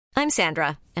I'm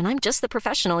Sandra, and I'm just the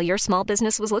professional your small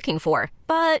business was looking for.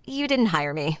 But you didn't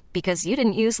hire me because you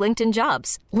didn't use LinkedIn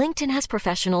Jobs. LinkedIn has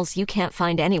professionals you can't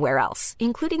find anywhere else,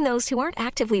 including those who aren't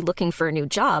actively looking for a new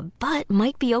job, but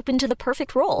might be open to the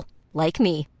perfect role, like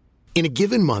me. In a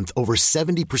given month, over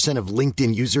 70% of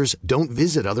LinkedIn users don't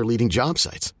visit other leading job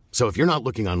sites. So if you're not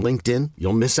looking on LinkedIn,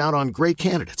 you'll miss out on great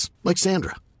candidates like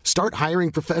Sandra. Start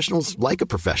hiring professionals like a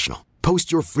professional.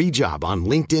 Post your free job on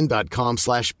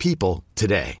linkedin.com/people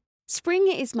today. Spring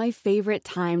is my favorite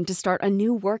time to start a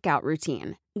new workout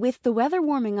routine. With the weather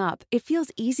warming up, it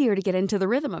feels easier to get into the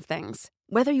rhythm of things.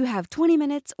 Whether you have 20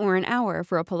 minutes or an hour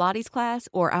for a Pilates class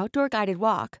or outdoor guided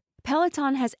walk,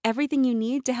 Peloton has everything you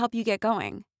need to help you get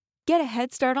going. Get a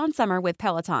head start on summer with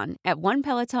Peloton at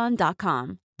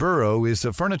onepeloton.com. Burrow is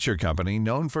a furniture company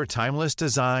known for timeless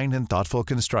design and thoughtful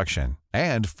construction,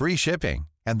 and free shipping,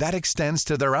 and that extends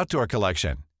to their outdoor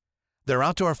collection. Their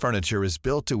outdoor furniture is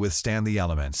built to withstand the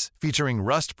elements, featuring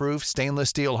rust-proof stainless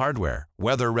steel hardware,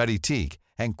 weather-ready teak,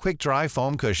 and quick-dry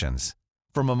foam cushions.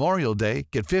 For Memorial Day,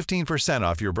 get 15%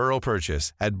 off your Burrow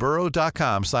purchase at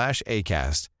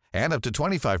burrow.com/acast, and up to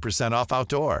 25% off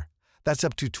outdoor. That's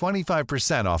up to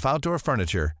 25% off outdoor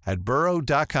furniture at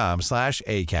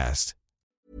burrow.com/acast.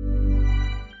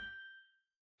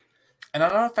 And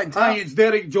another thing, hi, it's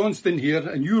Derek Johnston here,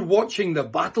 and you're watching the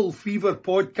Battle Fever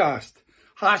podcast.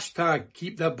 Hashtag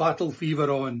keep the battle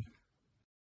fever on.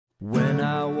 When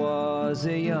I was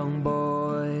a young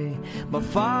boy, my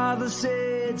father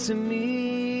said to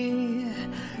me,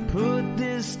 put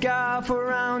this scarf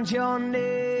around your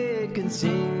neck and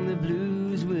sing the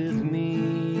blues with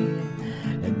me.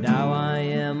 And now I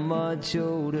am much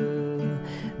older,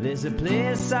 there's a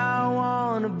place I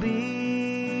wanna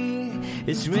be.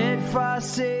 It's red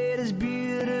frosted, it's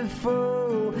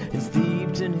beautiful, it's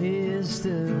steeped in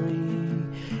history.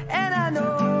 And I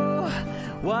know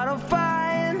what I'll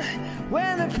find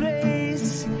when the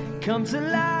place comes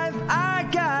alive. I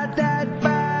got that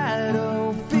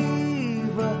battle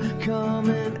fever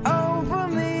coming over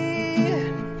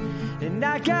me, and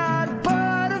I got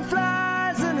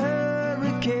butterflies and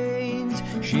hurricanes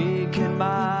shaking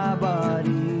my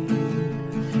body.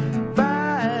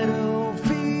 Battle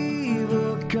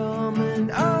fever coming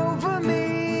over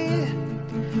me,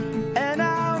 and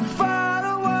I'll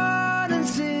follow on and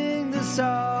sing the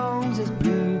songs. It's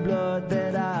blue blood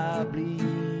that I bleed.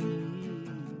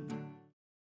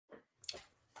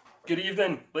 Good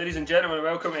evening, ladies and gentlemen.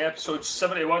 Welcome to episode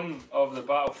 71 of the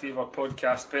Battle Fever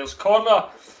podcast. Players Corner.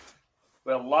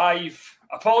 We're live.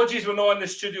 Apologies, we're not in the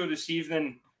studio this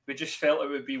evening. We just felt it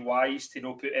would be wise to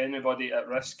not put anybody at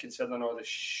risk, considering all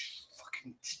this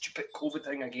fucking stupid COVID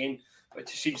thing again, which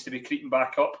seems to be creeping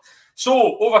back up.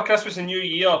 So, over Christmas and New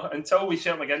Year, until we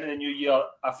certainly get into the new year,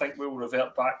 I think we'll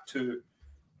revert back to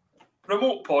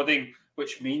remote podding,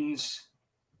 which means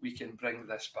we can bring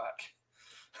this back.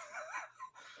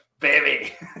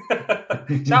 Baby!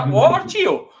 Is that water,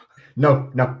 Gio? No.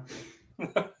 No.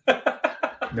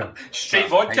 Straight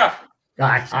vodka?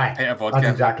 Aye. Pint of vodka.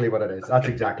 That's exactly what it is. What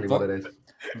it is.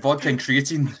 Vodka and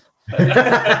creatine.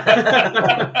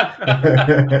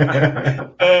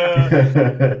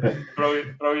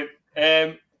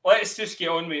 Brilliant. Let's just get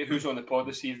on with who's on the pod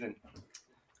this evening.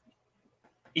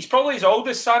 He's probably his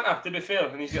oldest Santa, to be fair,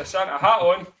 and he's got a Santa hat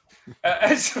on.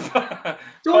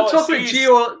 Don't talk about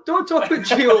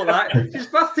Gio like that. It's his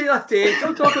birthday that day.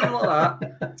 Don't talk about him like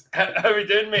that. How are we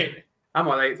doing, mate? I'm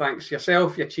alright, thanks.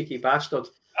 Yourself, you cheeky bastard.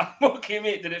 I'm okay,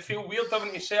 mate. Did it feel weird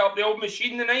having to set up the old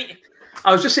machine tonight?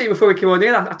 I was just saying before we came on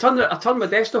here, I turned my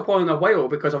desktop on in a while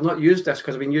because I've not used this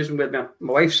because I've been using with my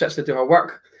wife sits to do her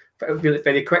work very,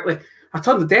 very quickly. I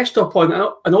turned the desktop on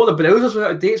and all the browsers were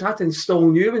out of date, so I had to install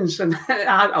new ones, and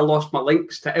I lost my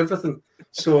links to everything.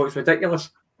 So it's ridiculous.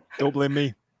 Don't blame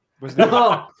me.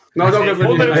 No, don't blame me.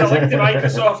 Only was a link to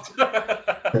Microsoft.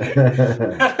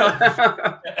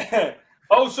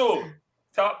 Also,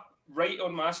 tap right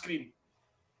on my screen,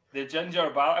 the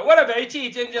Ginger Ballocks. What about you,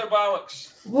 Ginger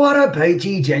Ballocks? What about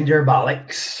you, Ginger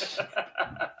Ballocks?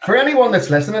 For anyone that's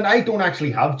listening, I don't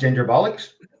actually have Ginger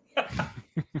Ballocks.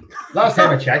 Last time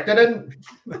I checked, I didn't.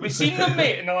 We've seen them,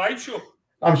 mate, in the live show.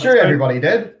 I'm sure everybody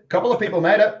did. A couple of people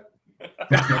made it.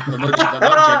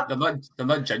 They're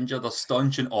not ginger, they're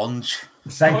staunch and orange.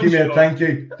 Thank you, mate. Thank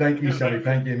you, sorry.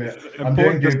 Thank you, mate. I'm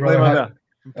doing good, brother.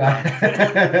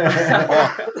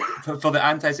 For the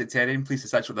anti-sectarian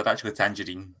police, they're actually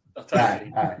tangerine.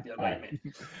 Aye. You're right, mate.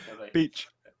 You're right. Peach.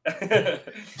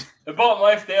 The bottom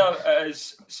left there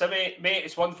is Simmy. Mate,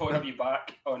 it's wonderful to have you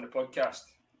back on the podcast.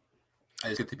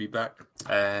 It's good to be back,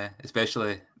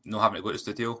 especially not having to go to the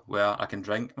studio where I can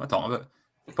drink. What am I talking about?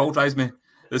 Paul drives me to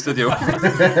the studio.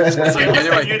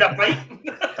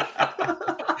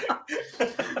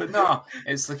 No,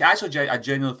 it's like actually I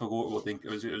genuinely forgot what I think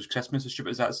it was Christmas, as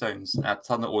stupid as that sounds. And I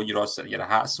turned it on, you're all sitting at a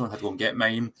hat, so I had to go and get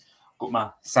mine. Got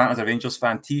my Santa's a Rangers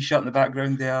fan t-shirt in the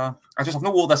background there. I've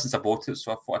not worn this since I bought it,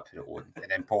 so I thought I'd put it on. And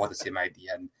then Paul had the same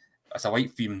idea, and it's a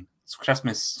white theme. It's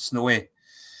Christmas, snowy.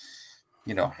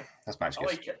 You know, that's my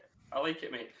excuse. I like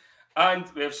it, mate. And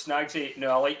we have Snagsy.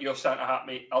 No, I like your Santa hat,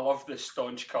 mate. I love the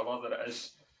staunch colour that it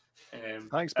is.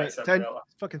 Thanks, mate.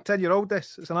 10-year-old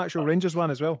this. It's an actual Rangers one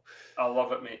as well. I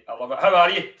love it, mate. I love it. How are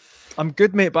you? I'm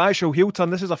good, mate, but actual heel turn.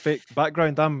 This is a fake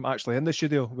background. I'm actually in the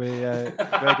studio with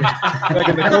Greg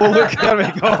and Nicole. Look, there we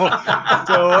go.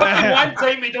 So, one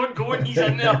time we don't go and he's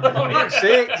in there.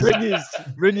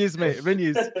 Rinneys, mate.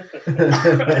 Rinneys.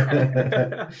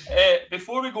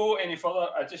 Before we go any further,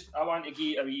 I want to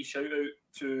give a wee shout out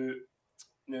to,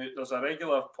 there's a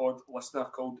regular pod listener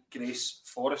called Grace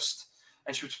Forrest,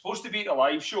 and she was supposed to be at the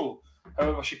live show.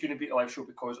 However, she couldn't be at the live show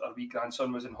because her wee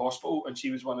grandson was in hospital, and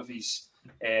she was one of his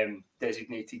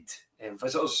designated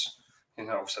visitors,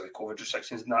 obviously with COVID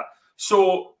restrictions and that.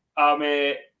 So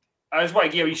I just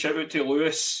want to give a wee shout out to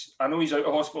Lewis. I know he's out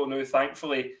of hospital now,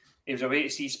 thankfully. He was away to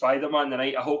see Spider-Man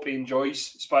tonight. I hope he enjoys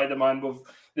Spider-Man.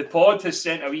 The pod has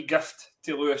sent a wee gift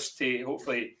to Lewis to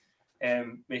hopefully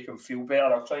make him feel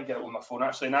better. I'll try and get it on my phone,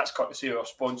 actually, and that's courtesy of our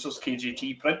sponsors,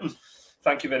 KJG Printing.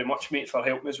 Thank you very much, mate, for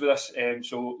helping us with this.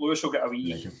 So Lewis will get a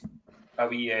wee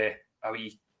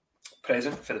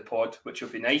present for the pod, which will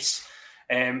be nice.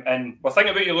 And we're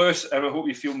thinking about you, Lewis, and I hope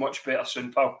you feel much better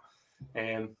soon, pal.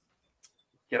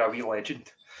 You're a wee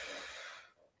legend.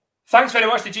 Thanks very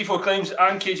much to G4 Claims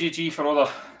and KJG for all the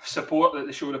support that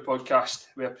they show the podcast.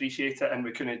 We appreciate it, and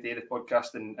we couldn't do the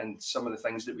podcast and some of the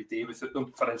things that we do without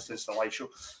them, for instance, the live show.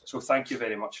 So thank you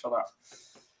very much for that.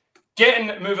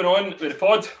 Moving on with the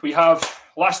pod, we have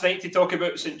last night to talk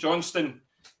about St Johnstone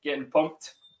getting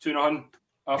pumped 2-0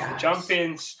 after the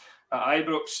champions at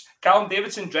Ibrox. Callum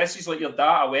Davidson dresses like your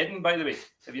dad at a wedding, by the way.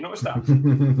 Have you noticed that?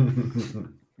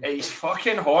 He's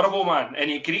fucking horrible, man. And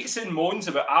he greets and moans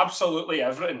about absolutely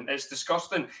everything. It's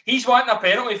disgusting. He's wanting a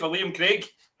penalty for Liam Craig,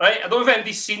 right? I don't know if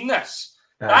anybody's seen this.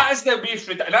 That is the most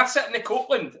ridiculous. And I sit in the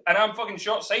Copeland and I'm fucking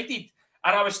short-sighted.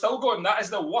 And I was still going, that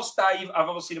is the worst dive I've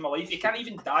ever seen in my life. He can't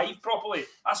even dive properly.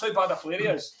 That's how bad a player he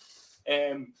is.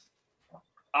 Arsehole.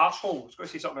 I was going to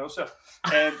say something else there.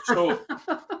 So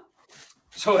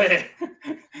I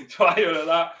heard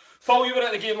that. Paul, you were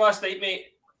at the game last night, mate.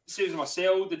 Same as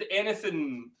myself. Did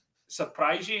anything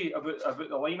surprise you about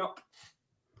the lineup?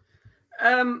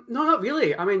 No, not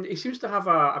really. I mean, he seems to have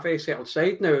a very settled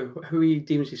side now, who he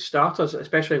deems his starters,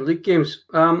 especially in league games.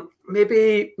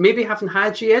 Maybe having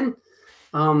Hadji in.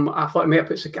 I thought he might have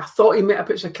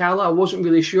put Sakala. I wasn't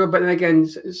really sure, but then again,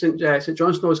 St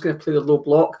Johnstone was going to play the low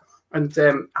block, and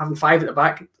having 5 at the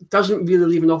back doesn't really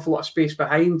leave an awful lot of space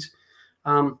behind.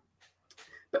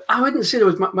 But I wouldn't say there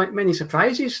was many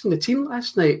surprises in the team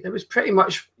last night. It was pretty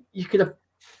much, you could have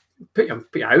put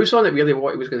your house on it, really,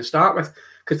 what he was going to start with,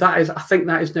 because I think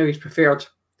that is now his preferred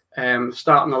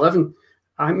starting 11.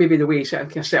 I think maybe the way he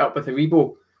set up with the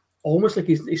Rebo, almost like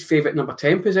his favourite number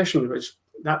 10 position, was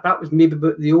that was maybe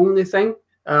the only thing.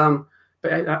 But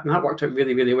that worked out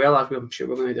really, really well, as I'm sure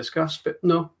we're going to discuss. But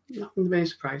no, nothing very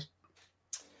surprised.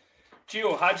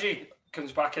 Gio Hadji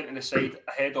comes back into the side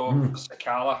ahead of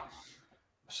Sakala.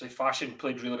 So Fashion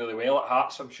played really, really well at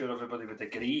Hearts. I'm sure everybody would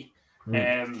agree.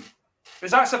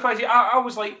 Does that surprise you? I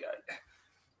was like,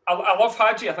 I love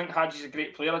Hadji. I think Hadji's a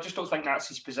great player. I just don't think that's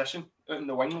his position out in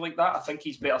the wing like that. I think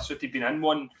he's better suited being in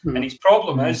one. And his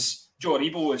problem is Joe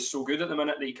Aribo is so good at the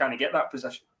minute that he can't get that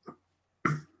position.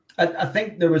 I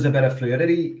think there was a bit of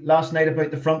fluidity last night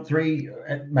about the front three,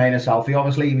 minus Alfie.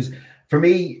 Obviously, he was, for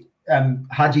me,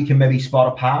 Hadji can maybe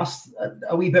spot a pass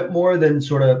a wee bit more than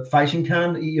sort of Fashion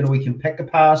can. He can pick a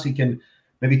pass. He can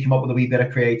maybe come up with a wee bit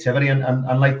of creativity.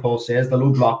 And like Paul says, the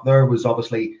low block there was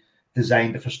obviously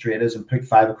designed to frustrate us and put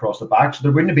 5 across the back. So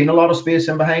there wouldn't have been a lot of space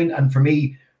in behind. And for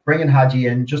me, bringing Hadji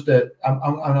in,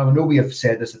 I know we have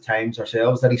said this at times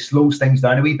ourselves, that he slows things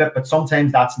down a wee bit, but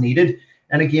sometimes that's needed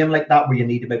in a game like that where you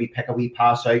need to maybe pick a wee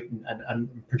pass out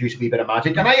and produce a wee bit of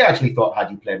magic. And I actually thought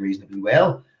Hadji played reasonably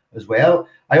well as well.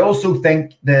 I also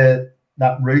think that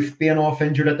Roof being off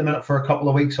injured at the minute for a couple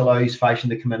of weeks allows Fashion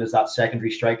to come in as that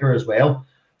secondary striker as well.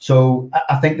 So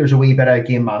I think there's a wee bit of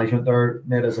game management there,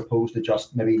 Ned, as opposed to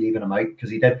just maybe leaving him out,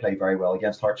 because he did play very well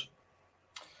against Hearts.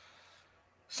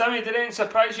 Sammy, did anything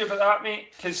surprise you about that, mate?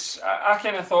 Because I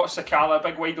kind of thought Sakala,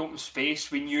 big wide open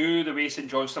space. We knew the way St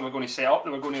Johnstone were going to set up.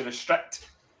 They were going to restrict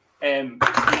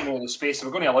the space. They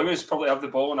were going to allow us probably to have the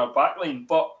ball in our back line.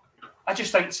 But I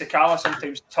just think Sakala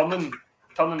sometimes turning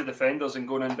the defenders and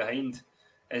going in behind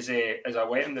is a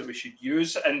weapon that we should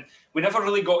use. And we never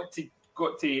really got to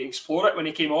got to explore it when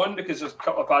he came on because there's a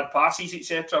couple of bad passes,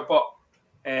 etc. But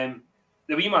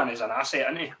the wee man is an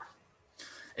asset, isn't he?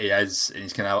 He is, and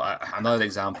he's kind of another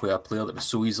example of a player that was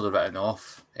so easily written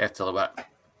off after a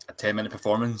 10-minute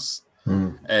performance,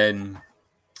 and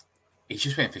he's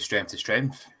just went from strength to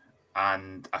strength.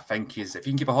 And I think if you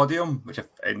can keep a hold of him,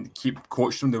 and keep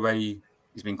coaching him the way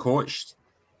he's been coached,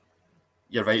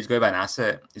 you're right. He's going to be an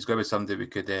asset. He's going to be somebody we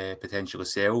could potentially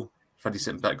sell for a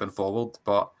decent bit going forward,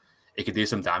 but he could do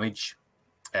some damage.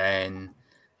 And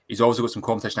he's also got some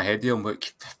competition ahead of him.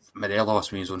 Like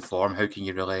Morelos, when he's on form, how can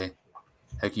you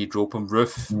drop him?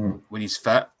 Roof, when he's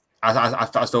fit,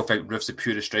 I still think Roof's the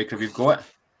purest striker we've got.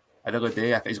 I really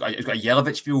do. I think he's got a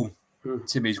Jelic feel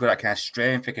to me. He's got that kind of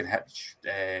strength. He can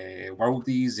hit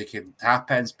worldies. He can tap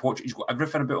ins. He's got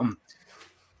everything about him.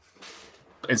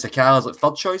 And Sakala's like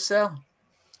third choice there.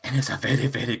 And it's a very,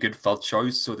 very good third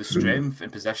choice. So the strength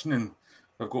and positioning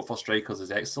we've got for strikers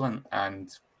is excellent. And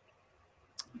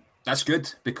that's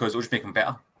good because it'll just make him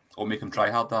better. It'll make him try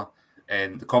harder.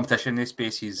 And the competition in this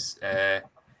space is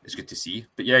good to see.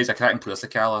 But yeah, he's a cracking player,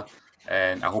 Sakala.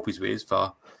 And I hope he's ways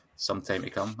for some time to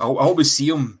come. I hope we see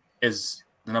him as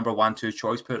the number 1-2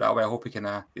 choice, put it that way. I hope he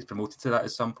can get promoted to that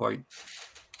at some point.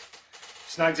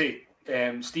 Snagsy,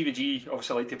 Stevie G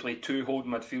obviously liked to play 2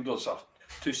 holding midfielders or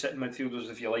 2 sitting midfielders,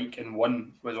 if you like, and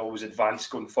 1 was always advanced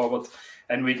going forward.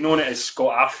 And we'd known it as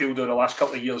Scott Arfield over the last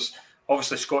couple of years.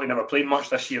 Obviously, Scotty never played much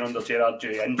this year under Gerrard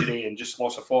due to injury and just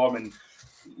loss of form and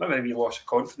maybe loss of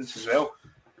confidence as well.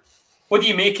 What do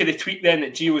you make of the tweet then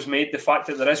that Gio's made, the fact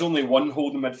that there is only 1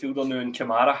 holding midfielder now in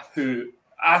Kamara, who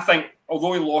I think,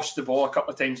 although he lost the ball a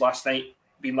couple of times last night,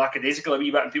 being lackadaisical a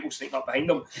wee bit and people sneaking up behind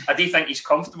him, I do think he's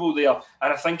comfortable there,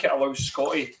 and I think it allows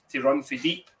Scotty to run for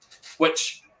deep,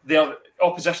 which their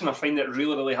opposition are finding it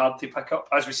really, really hard to pick up,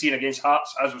 as we've seen against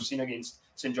Hearts, as we've seen against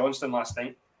St Johnstone last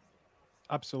night.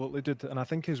 Absolutely, dude. And I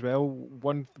think as well,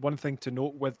 one thing to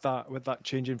note with that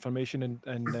change in formation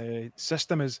and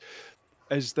system is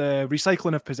the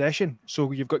recycling of possession.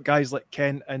 So you've got guys like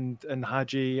Kent and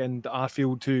Hadji and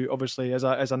Arfield, who obviously is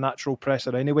a natural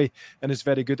presser anyway, and is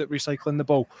very good at recycling the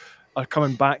ball, are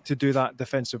coming back to do that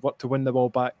defensive work to win the ball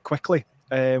back quickly,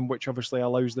 which obviously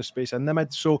allows the space in the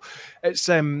mid. So it's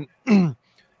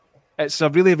it's a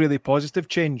really, really positive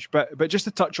change. But just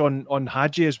to touch on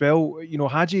Hadji as well, you know,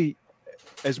 Hadji,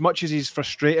 as much as he's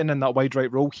frustrating in that wide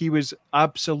right role, he was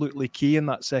absolutely key in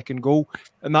that second goal.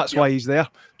 And that's why he's there,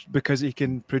 because he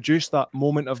can produce that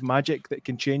moment of magic that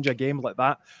can change a game like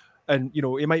that. And, you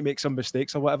know, he might make some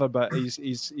mistakes or whatever, but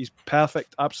he's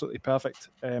perfect, absolutely perfect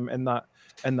in that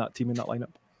team, in that lineup.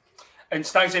 And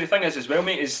Stags, the thing is as well,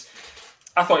 mate, is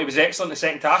I thought he was excellent in the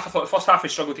second half. I thought the first half he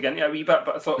struggled to get into it a wee bit,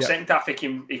 but I thought the second half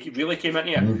he really came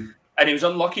into it. And he was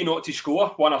unlucky not to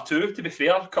score 1 or 2, to be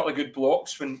fair. A couple of good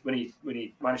blocks when he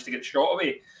managed to get the shot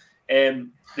away.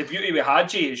 The beauty with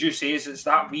Hadji, as you say, is it's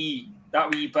that wee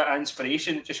bit of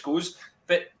inspiration that just goes.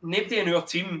 But nobody in our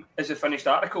team is a finished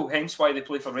article, hence why they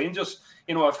play for Rangers.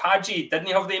 You know, if Hadji didn't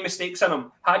have any mistakes in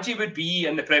him, Hadji would be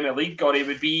in the Premier League, or he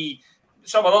would be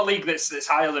some other league that's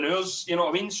higher than ours. You know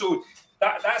what I mean? So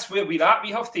that's where we're at.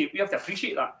 We have to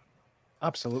appreciate that.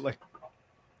 Absolutely.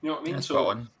 You know what I mean? That's so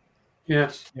on.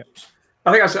 Yes. Yeah.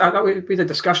 I think we had a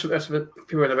discussion with this with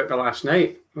people about the last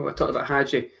night when we talked about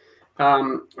Hadji.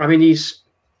 I mean, he sees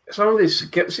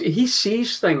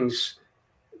things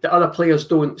that other players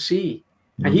don't see,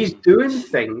 and he's doing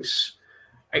things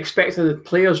expecting the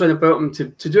players around about him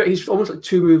to do it. He's almost like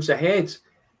 2 moves ahead,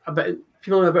 but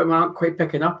people about him aren't quite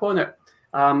picking up on it.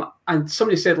 And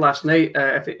somebody said last night,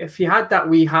 if he had that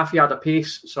wee half yard of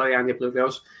pace, sorry, Andy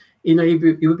Bluebells, you know, he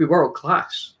would be world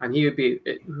class, and he would be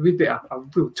a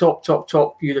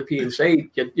top European side.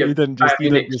 You didn't just say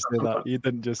that. You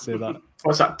didn't just say that.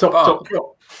 What's that? Top.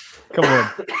 Come on.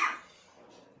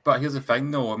 But here's the thing,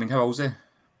 though. I mean, how old is he?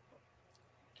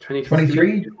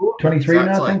 23 exactly.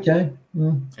 now, I think.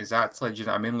 Yeah. Exactly. Do you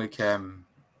know what I mean? Like,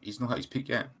 he's not hit his peak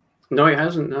yet. No, he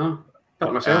hasn't. No.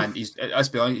 Not myself. And let's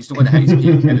be honest, he's not going to hit his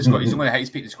peak. He's not going to hit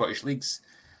his peak in the Scottish leagues.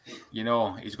 You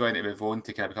know, he's going to move on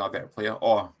to kind of become a better player,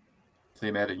 or play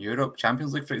more in Europe,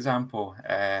 Champions League, for example.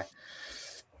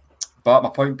 But my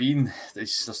point being, we've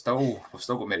still got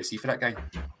more to see for that guy.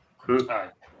 Aye,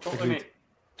 totally, mate.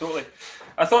 Totally.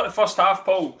 I thought the first half,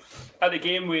 Paul, at the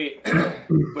game we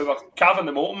were carving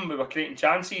them open, we were creating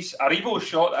chances. Aribo's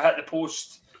shot that hit the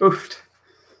post. Oofed.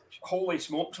 Holy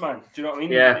smokes, man! Do you know what I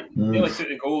mean? Yeah. Nearly took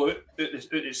the goal out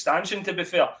the stanchion, to be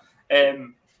fair.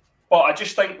 But I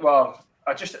just think,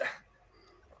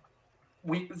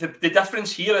 the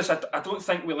difference here is I don't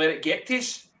think we let it get to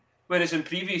us. Whereas in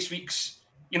previous weeks,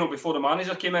 you know, before the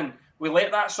manager came in, we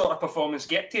let that sort of performance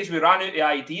get to us. We ran out of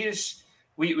ideas.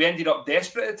 we ended up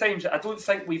desperate at times. I don't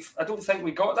think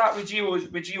we got that with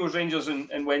Gio's Rangers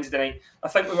in Wednesday night. I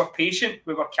think we were patient,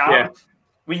 we were calm. Yeah.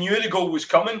 We knew the goal was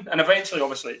coming, and eventually,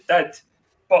 obviously, it did.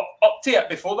 But up to it,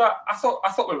 before that, I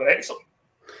thought we were excellent.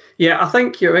 Yeah, I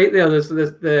think you're right there.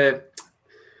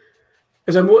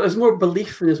 There's more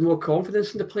belief and there's more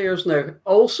confidence in the players now.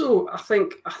 Also, I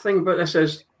think a thing about this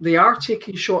is they are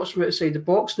taking shots from outside the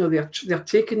box now. They're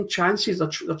taking chances.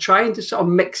 They're trying to sort of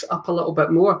mix up a little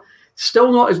bit more.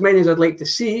 Still not as many as I'd like to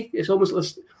see.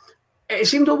 It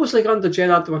seemed almost like under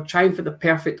Gerrard they were trying for the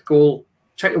perfect goal,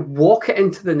 trying to walk it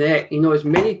into the net. As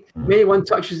many one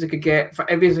touches they could get for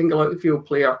every single outfield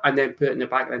player, and then put it in the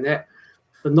back of the net.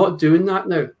 They're not doing that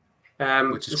now.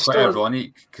 Which is quite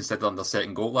ironic considering their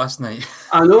second goal last night.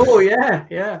 I know, yeah.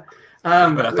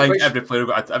 But I think every player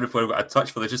got a touch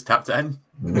for they just tapped it in.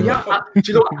 Yeah,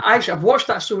 I've watched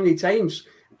that so many times,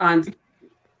 and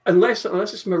unless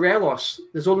it's Morelos,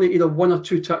 there's only either one or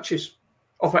two touches.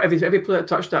 Of every player that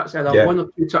touched that, said one or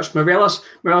two touches. Morelos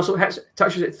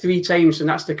touches it 3 times, and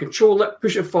that's to control it,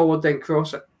 push it forward, then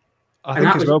cross it. I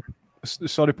think as well.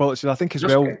 Sorry, Paul. I think as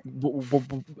well,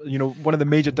 one of the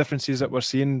major differences that we're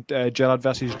seeing Gerrard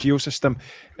versus Gio system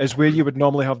is where you would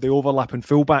normally have the overlapping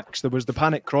fullbacks. There was the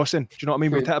panic crossing. Do you know what I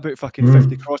mean? We'd hit about fucking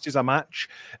 50 crosses a match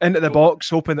into the box,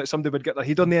 hoping that somebody would get their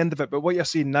head on the end of it. But what you're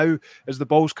seeing now is the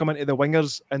ball's coming to the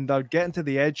wingers and they're getting to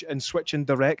the edge and switching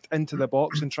direct into the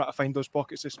box and try to find those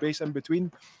pockets of space in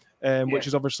between, which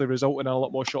is obviously resulting in a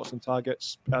lot more shots and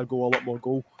targets, ergo a lot more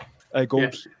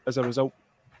goals as a result.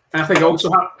 And I think also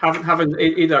having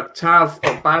either Tav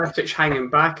or Barisic hanging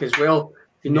back as well.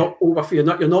 You're not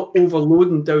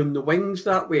overloading down the wings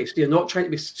that way. So you're not trying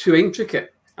to be too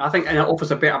intricate. I think, and it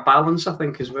offers a better balance. I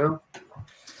think as well.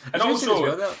 And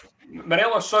also,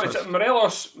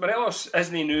 Morelos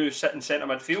isn't new sitting centre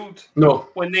midfield. No,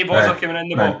 when they balls are coming in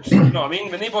the box, you know what I mean.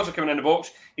 When they balls are coming in the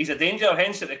box, he's a danger.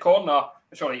 Hence, at the corner,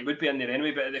 sorry, he would be in there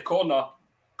anyway. But at the corner,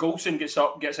 Goldson gets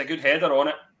up, gets a good header on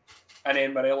it. And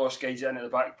then Morelos guides it into the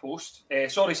back post.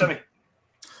 Sorry, Simmy.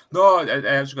 No,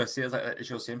 I was going to say, as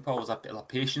you're saying, Paul, there's a bit of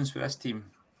patience with this team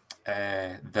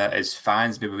that as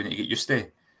fans maybe we need to get used to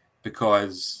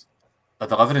because they're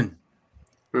delivering.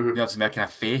 You have to make kind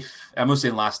of faith. I'm not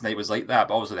saying last night was like that,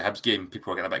 but obviously the Hibs game, people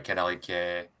were getting a bit kind of like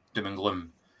doom and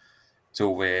gloom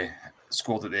till we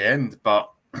scored at the end.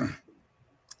 But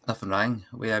nothing wrong.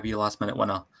 We have a last minute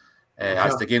winner.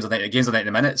 As the games are 90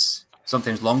 minutes,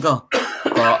 sometimes longer.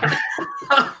 But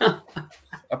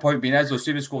a point being is,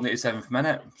 assume we scored in the 87th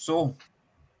minute. So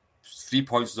 3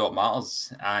 points is all that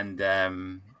matters.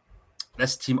 And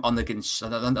this team are not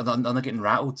getting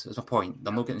rattled, is my point.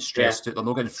 They're not getting stressed out, they're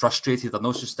not getting frustrated, they're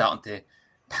not just starting to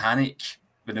panic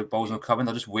when the ball's not coming,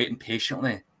 they're just waiting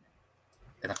patiently.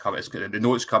 And they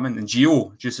know it's coming. And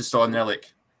Gio just is standing there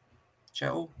like,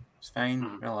 chill. It's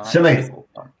fine. Relax.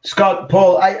 Scott,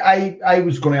 Paul, I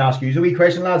was going to ask you a wee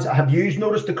question, lads. Have you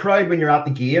noticed the crowd when you're at the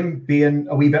game being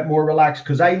a wee bit more relaxed?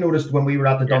 Because I noticed when we were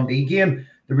at the Dundee game,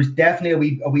 there was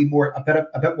definitely a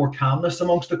bit more calmness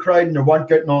amongst the crowd, and they weren't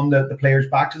getting on the players'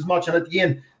 backs as much. And at the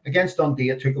end, against Dundee,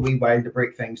 it took a wee while to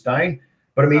break things down.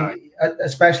 But I mean,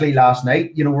 especially last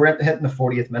night, we're hitting the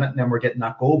 40th minute, and then we're getting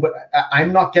that goal. But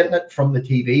I'm not getting it from the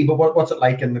TV. But what's it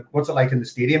like in the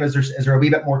stadium? Is there a wee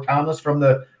bit more calmness from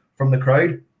the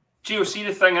crowd? Gio, see,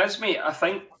 the thing is, mate, I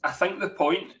think the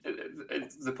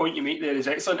point you make there is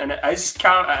excellent, and it is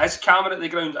calmer at the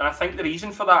ground, and I think the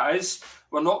reason for that is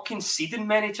we're not conceding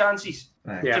many chances.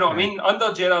 Do you know what I mean?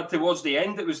 Under Gerrard, towards the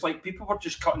end, it was like people were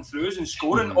just cutting throughs and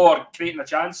scoring or creating a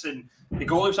chance, and the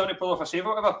goalie was having to pull off a save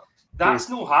or whatever. That's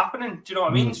not happening. Do you know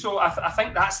what I mean? So I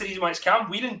think that's the reason why it's calm.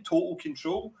 We're in total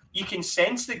control. You can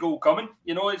sense the goal coming.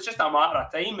 It's just a matter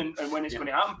of time and when it's going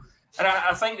to happen. And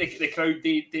I think the crowd,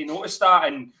 they noticed that.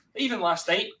 And even last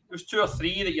night, there was 2 or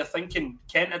 3 that you're thinking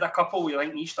Kent had a couple where you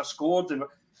think Easter scored.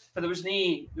 But there was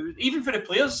even for the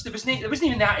players, there wasn't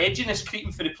even that edginess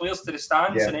creeping for the players to the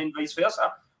stands and then vice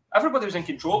versa. Everybody was in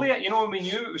control of it. We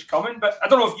knew it was coming. But I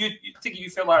don't know if you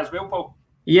felt that as well, Paul.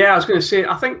 Yeah, I was going to say,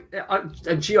 I think,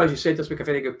 and Gio, as you said, does make a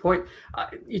very good point.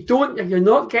 You're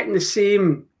not getting the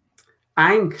same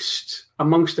angst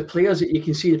amongst the players that you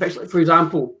can see in the pitch. Like, for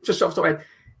example, just off the top of my head,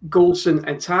 Goldson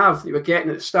and Tav, they were getting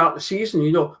at the start of the season,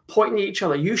 pointing at each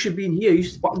other. You should be in here.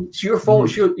 It's your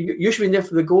fault. You should be in there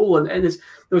for the goal. And there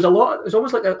was a lot. It was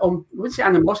almost like I wouldn't say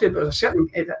animosity, but there was a certain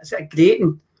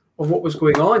grating of what was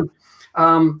going on.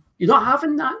 You're not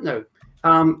having that now.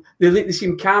 They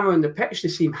seem calmer on the pitch. They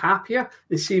seem happier.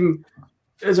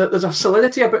 There's a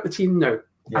solidity about the team now.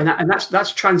 Yeah. And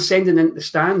that's transcending into the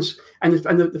stands, and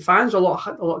the fans are a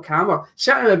lot calmer.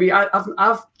 Certainly,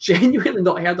 I've genuinely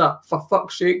not heard a "for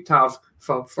fuck's sake, Tav"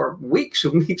 for weeks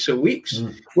and weeks and weeks,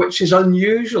 which is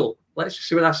unusual. Let's just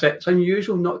see what I said. It's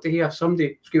unusual not to hear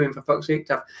somebody screaming for fuck's sake,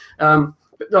 Tiff.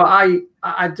 But no, I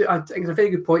think it's a very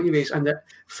good point you raise, and that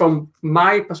from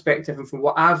my perspective and from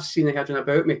what I've seen and heard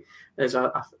about me, there's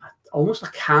almost a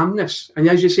calmness. And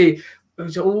as you say,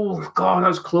 oh God, that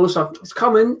was closer. It's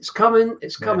coming,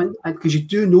 and because you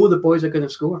do know the boys are going to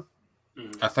score.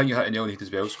 I think you hit a nail on the head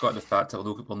as well, Scott. The fact that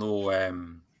we'll no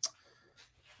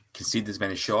concede as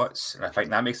many shots, and I think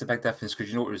that makes a big difference because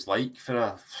you know what it was like for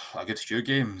a good few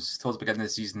games towards the beginning of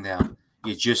the season. There,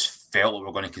 you just felt like we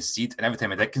were going to concede, and every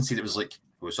time I did concede, it was like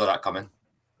we saw that coming.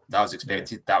 That was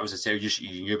expected. Yeah. That was a series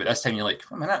you knew. But this time, you're like,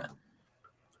 wait a minute,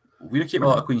 we're keeping a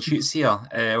lot of clean sheets here.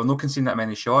 We're not conceding that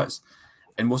many shots,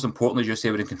 and most importantly, as you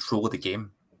say, we're in control of the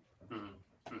game.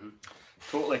 Mm-hmm.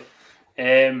 Totally.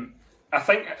 I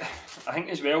think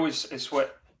as well is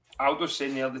what Aldo's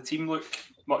saying there. The team look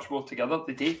much more together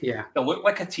today. Yeah, they look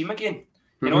like a team again.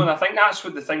 You know, and I think that's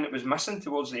what the thing that was missing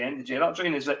towards the end of Gerrard's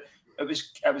reign is that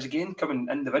it was again coming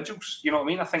individuals. You know what I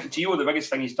mean? I think Gio, the biggest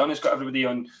thing he's done is got everybody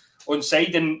on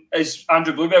side, and as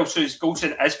Andrew Bluebell says,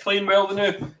 Goldson is playing well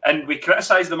now, and we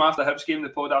criticised him after the Hibs game, the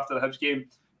pod after the Hibs game,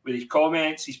 with his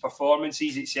comments, his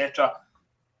performances, etc.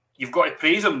 You've got to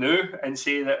praise him now and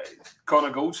say that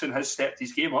Connor Goldson has stepped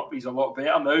his game up. He's a lot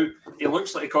better now. He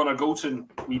looks like Connor Goldson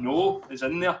we know is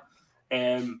in there.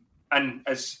 And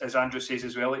as Andrew says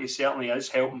as well, he certainly is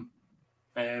helping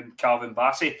Calvin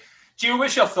Bassey. Gio,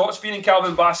 what's your thoughts being in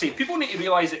Calvin Bassey? People need to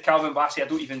realise that Calvin Bassey, I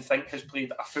don't even think has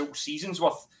played a full season's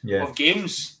worth of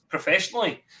games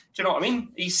professionally. Do you know what I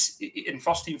mean? He's in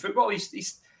first team football.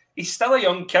 He's still a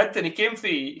young kid, and he came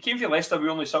for Leicester with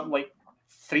only something like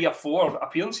 3 or 4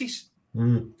 appearances.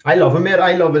 I love him, mate.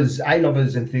 I love his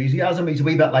enthusiasm. He's a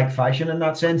wee bit like fashion in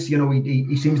that sense. You know,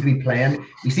 he seems to be playing.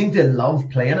 He seems to love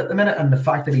playing at the minute, and the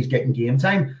fact that he's getting game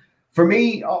time. For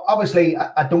me, obviously,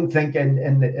 I don't think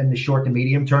in the short to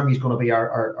medium term he's going to be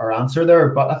our answer there.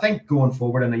 But I think going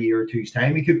forward in a year or two's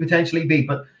time, he could potentially be.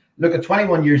 But look, at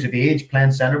 21 years of age,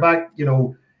 playing centre back, you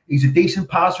know, he's a decent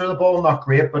passer of the ball, not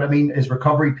great, but I mean, his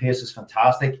recovery pace is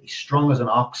fantastic. He's strong as an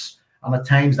ox, and at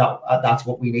times that's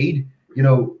what we need. You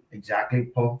know, exactly,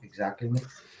 Paul, exactly.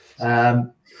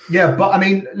 Yeah, but I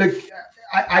mean, look,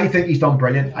 I think he's done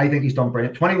brilliant.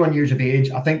 21 years of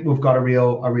age. I think we've got a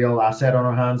real asset on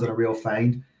our hands and a real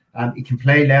find. He can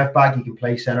play left back. He can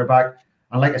play centre back.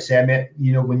 And like I said, mate,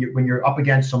 you know, when you're up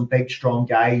against some big, strong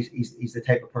guys, he's the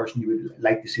type of person you would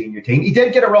like to see in your team. He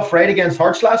did get a rough ride against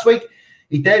Hearts last week.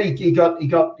 He did. He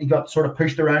got sort of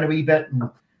pushed around a wee bit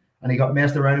and he got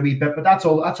messed around a wee bit. But that's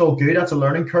all good. That's a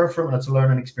learning curve for him, and it's a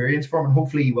learning experience for him. And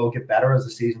hopefully he will get better as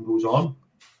the season goes on.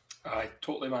 Aye,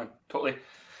 totally, man, totally.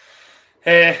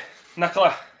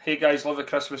 Nicola, hey guys, love the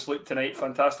Christmas look tonight.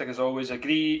 Fantastic as always.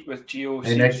 Agree with Gio.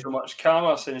 Seems so much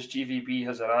calmer since GVB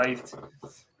has arrived.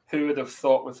 Who would have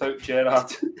thought without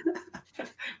Gerrard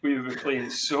we would be playing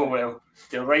so well?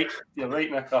 You're right,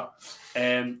 Nicola.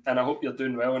 And I hope you're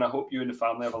doing well, and I hope you and the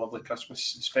family have a lovely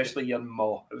Christmas, especially your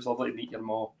ma. It was lovely to meet your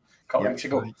ma a couple of weeks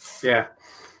ago. Yeah.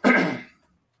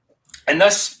 And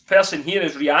this person here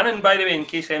is Rhiannon, by the way, in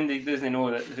case anybody doesn't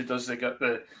know that who does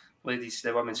the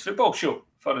women's football show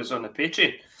for us on the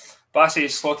Patreon. Bassey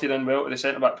is slotted in well to the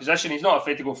centre-back position. He's not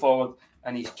afraid to go forward,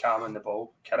 and he's calming the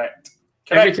ball. Correct.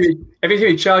 Every time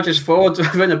he charges forward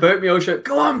around about me, I'll shout,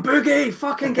 "Go on, Boogie!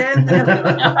 Fucking get in there!"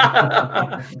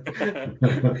 I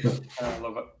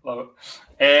love it.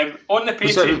 On the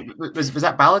Patreon... Was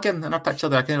that Balogun in our picture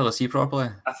that I can't really see properly?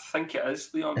 I think it is,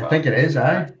 Leon. I think it is,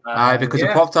 aye. Aye, because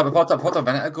it popped up a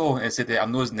minute ago and it said,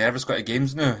 I'm not as nervous got to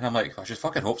games now. And I'm like, I just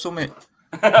fucking hope so, mate.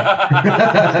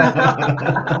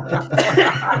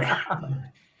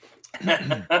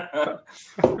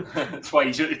 That's why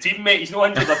he's out the team, mate. He's not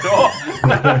injured at all.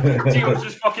 Gio's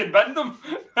just fucking binned him.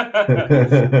 On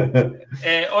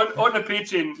the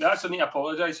Patreon, that's I need to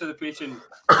apologise to the Patreon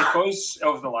because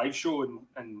of the live show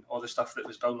and all the stuff that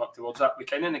was building up towards that. We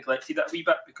kind of neglected it a wee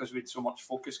bit because we had so much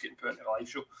focus getting put into the live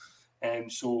show.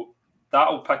 So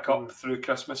that'll pick up through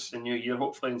Christmas and New Year,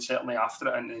 hopefully, and certainly after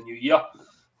it into the New Year.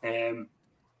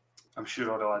 I'm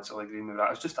sure all the lads will agree with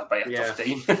that. It's just a bit of a tough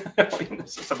time.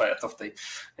 It's just a bit of a tough time.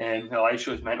 The live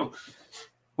show is mental.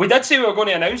 We did say we were going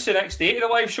to announce the next date of the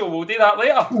live show. We'll do that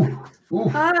later.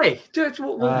 Aye.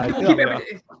 We'll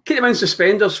keep them in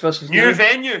suspenders first. New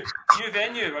venue.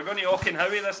 We're going to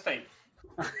Auchenhowie this time.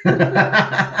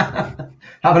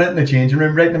 Having it in the changing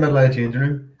room, right in the middle of the changing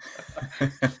room.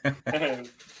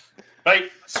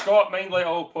 Right, Scott, mind like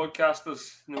all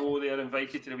podcasters know they are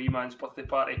invited to the wee man's birthday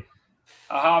party.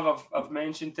 I've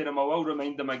mentioned to them, I will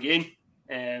remind them again,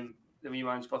 the wee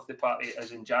man's birthday party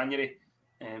is in January.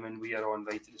 and we are on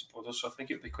invited as podders. So I think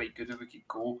it would be quite good if we could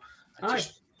go. And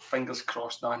just fingers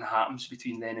crossed nothing happens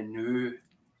between then and now.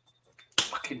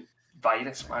 Fucking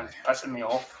virus, man, it's pissing me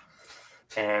off.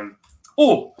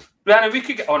 Rhiannon, we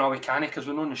could get. Oh no, we can't because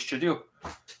we're not in the studio.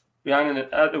 Rhiannon,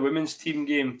 at the women's team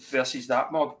game versus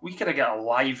that mob, we could have got a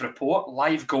live report,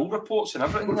 live goal reports and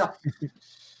everything there.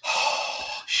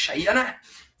 Shite in it.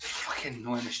 Fucking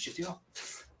no in the studio.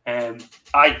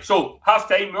 So half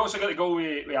time. We also got to go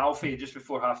with Alfie just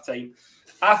before half time.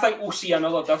 I think we'll see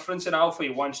another difference in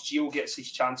Alfie once Gio gets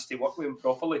his chance to work with him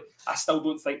properly. I still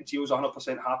don't think Gio's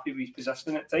 100% happy with his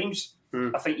positioning at times.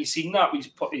 I think you've seen that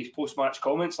with his post-match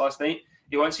comments last night.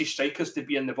 He wants his strikers to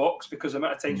be in the box because the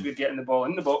amount of times we're getting the ball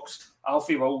in the box,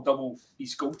 Alfie will double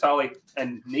his goal tally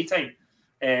in no time.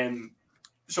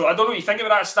 So I don't know what you think about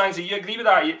that, Stangs. Do you agree with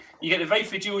that? You get the vibe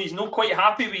for Gio. He's not quite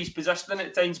happy with his positioning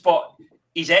at times, but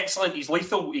he's excellent. He's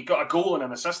lethal. He got a goal and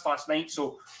an assist last night,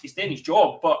 so he's doing his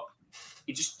job, but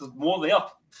he just more there.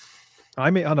 I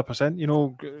mate, 100%. You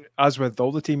know, as with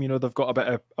all the team, you know, they've got a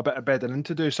bit of bedding in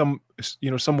to do. Some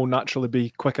will naturally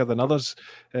be quicker than others,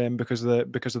 because of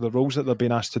the roles that they're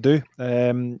being asked to do.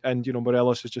 And you know,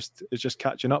 Morelos is just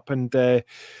catching up. And I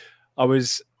got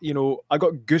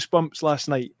goosebumps last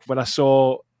night when I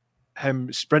saw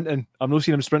him sprinting. I've not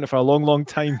seen him sprinting for a long, long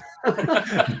time.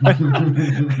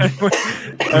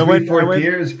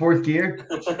 Fourth gear.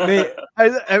 Mate,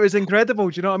 it was incredible.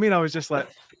 Do you know what I mean? I was just like,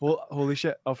 well, holy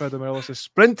shit, Alfredo Morelos is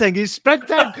sprinting. He's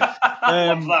sprinting.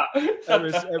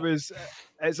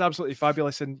 It's absolutely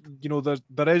fabulous. And, you know,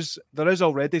 there is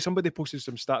already, somebody posted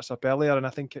some stats up earlier, and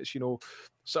I think it's, you know,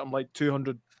 something like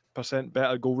 200%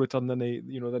 better goal return than he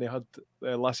had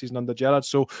last season under Gerrard.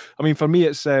 So, I mean, for me,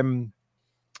 it's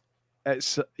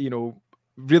you know,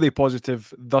 really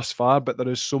positive thus far, but there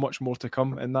is so much more to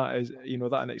come, and that is, you know,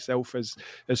 that in itself is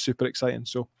super exciting.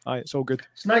 So it's all good.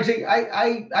 Snagsy,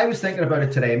 I was thinking about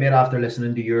it today, mate, after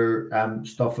listening to your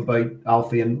stuff about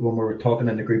Alfie and when we were talking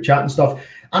in the group chat and stuff,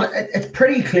 and it's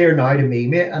pretty clear now to me,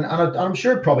 mate, and I'm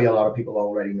sure probably a lot of people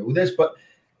already know this, but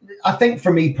I think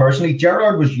for me personally,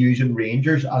 Gerrard was using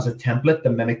Rangers as a template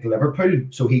to mimic Liverpool,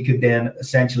 so he could then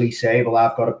essentially say, well,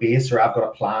 I've got a base, or I've got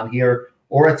a plan here,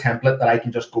 or a template that I can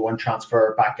just go and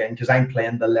transfer back in because I'm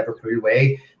playing the Liverpool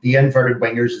way. The inverted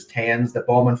wingers as 10s, the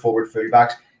bombing forward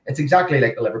fullbacks. It's exactly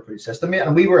like the Liverpool system, mate.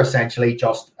 And we were essentially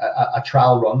just a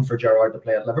trial run for Gerrard to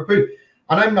play at Liverpool.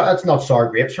 And it's not sour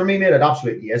grapes for me, mate. It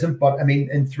absolutely isn't. But I mean,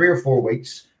 in 3 or 4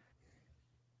 weeks,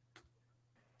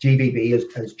 GVB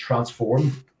has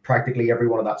transformed practically every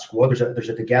one of that squad. There's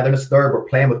a togetherness there. We're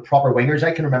playing with proper wingers.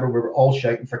 I can remember we were all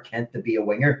shouting for Kent to be a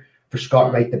winger, for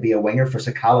Scott Wright to be a winger, for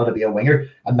Sakala to be a winger,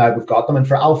 and now we've got them. And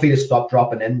for Alfie to stop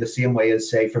dropping in the same way as,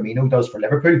 say, Firmino does for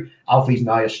Liverpool, Alfie's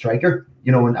now a striker,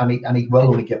 you know, and he will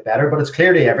only get better. But it's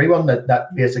clear to everyone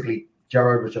that basically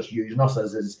Gerrard was just using us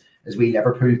as we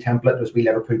Liverpool template, as we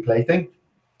Liverpool play thing.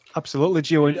 Absolutely,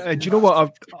 Gio. And do you know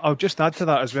what? I'll just add to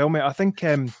that as well, mate. I think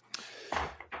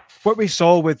what we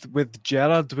saw with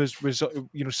Gerrard was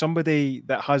you know, somebody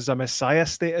that has a messiah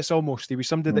status almost. He was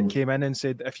somebody that came in and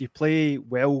said, if you play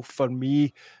well for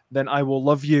me, then I will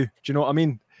love you. Do you know what I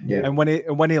mean? Yeah. And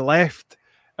when he left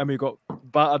and we got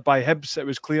battered by Hibs, it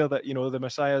was clear that, you know, the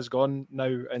messiah's gone now,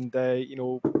 and you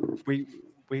know, we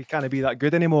can't be that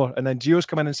good anymore. And then Gio's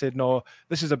come in and said, no,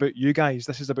 this is about you guys.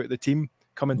 This is about the team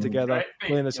coming together,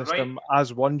 playing the system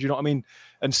as one. Do you know what I mean?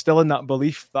 And still in that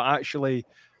belief that actually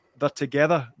they're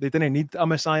together. They didn't need a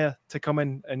messiah to come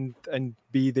in and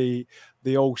be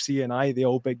the all-seeing eye, the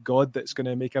all-big God that's going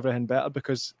to make everything better,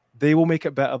 because they will make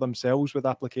it better themselves with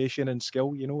application and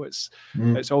skill. You know, it's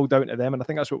all down to them, and I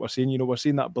think that's what we're seeing. You know, we're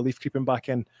seeing that belief creeping back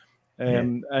in,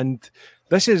 and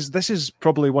this is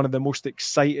probably one of the most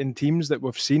exciting teams that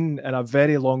we've seen in a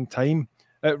very long time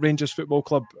at Rangers Football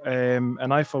Club,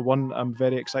 and I, for one, am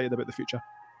very excited about the future.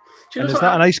 And is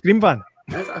that an ice cream van?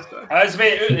 As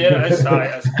mate, out there, it is.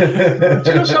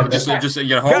 Do you know something? Just at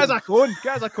your home. Get us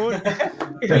a cone.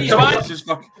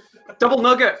 Double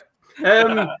nugget. Do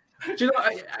you know?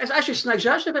 It's actually Snags.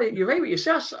 You're right. What you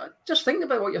say. Just thinking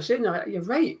about what you're saying. You're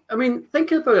right. I mean,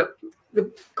 thinking about it,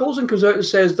 the Coulson comes out and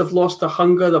says they've lost their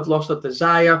hunger, they've lost their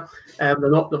desire, they've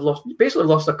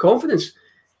lost their confidence.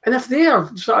 And if they are,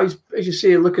 as you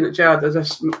say, looking at Gerrard as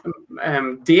this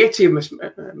deity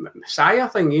messiah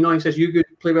thing, you know, he says, you good,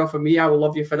 play well for me, I will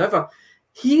love you forever.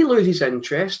 He loses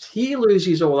interest. He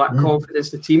loses all that confidence,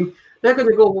 the team. They're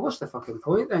going to go, well, what's the fucking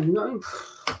point then? You know what I mean?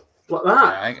 Like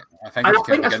that. Yeah, I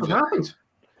think that's what happened.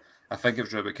 I think it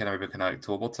was about kind of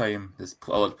October time. A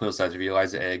lot of players started to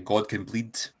realise that God can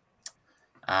bleed.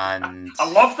 And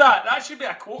I love that. That should be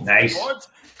a quote from God.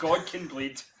 God can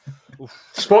bleed.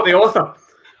 Spot the author.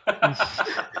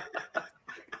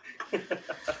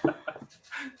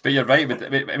 But you're right.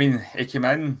 But I mean, he came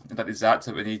in and did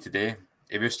exactly what we need today.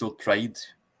 He restored pride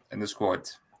in the squad.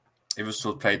 He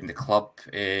restored pride in the club.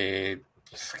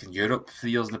 Fucking Europe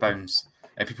 3 years in the bounds.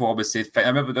 And people always said, I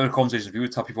remember there were conversations we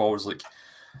would tell people always like,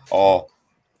 oh,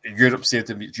 Europe saved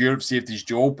him. Europe saved his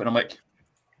job. And I'm like,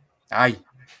 aye,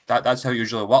 that's how it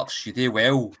usually works. You do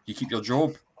well, you keep your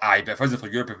job. Aye, but if it wasn't for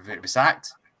Europe, it'd be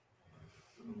sacked.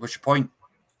 What's your point?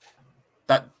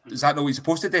 Is that not what he's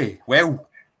supposed to do? Well,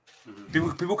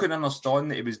 people couldn't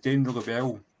understand that he was doing really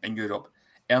well in Europe,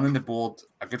 earning the board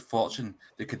a good fortune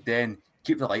that could then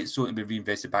keep the lights on and be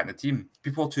reinvested back in the team.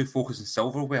 People are too focused on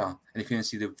silverware and they couldn't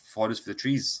see the forest for the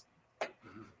trees.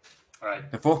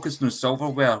 Right. They're focused on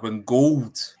silverware when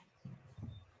gold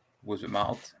was what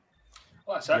mattered.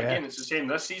 Well, that's it again. It's the same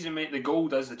this season, mate. The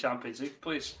gold is the Champions League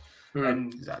place.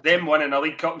 And Exactly. them winning a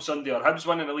League Cup on Sunday or Hibs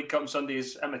winning a League Cup on Sunday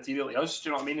is immaterial to us. Do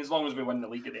you know what I mean? As long as we win the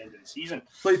league at the end of the season.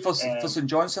 Like for St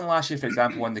Johnstone last year, for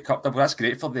example, won the cup double. That's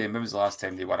great for them. When was the last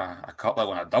time they won a cup? They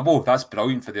won a double. That's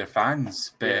brilliant for their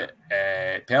fans. But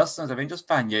personally, as a Rangers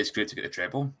fan, yeah, it's great to get the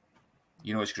treble.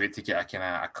 You know, it's great to get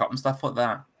a cup and stuff like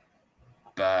that.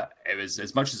 But it was,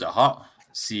 as much as it hurt,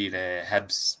 see the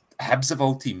Hibs of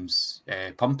all teams,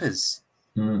 Pumpers.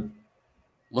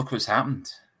 Look what's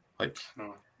happened. Like,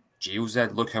 Gio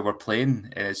said, look how we're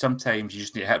playing. Sometimes you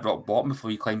just need to hit rock bottom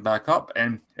before you climb back up.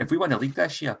 And if we win the league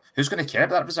this year, who's going to care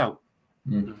about that result?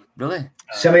 Really?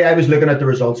 Simi, I was looking at the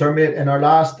results, mate. In our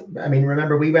last, I mean,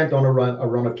 remember, we went on a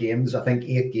run of games, I think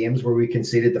 8 games, where we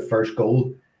conceded the first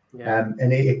goal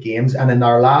in 8 games. And in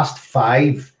our last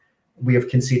 5, we have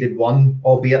conceded 1,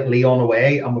 albeit Leon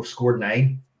away, and we've scored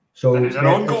 9. So and there's an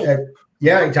own goal.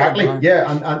 Yeah, exactly.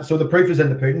 Yeah, and so the proof is in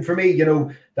the pudding for me. You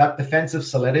know, that defensive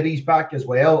solidity's back as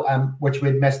well, which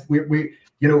we'd missed. We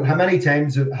you know, how many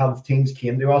times have teams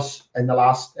came to us in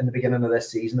the beginning of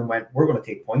this season and went, we're going to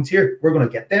take points here, we're going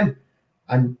to get them.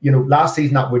 And, you know, last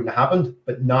season that wouldn't have happened,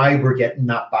 but now we're getting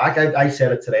that back. I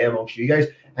said it today amongst you guys.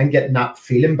 I'm getting that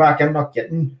feeling back. I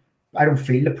don't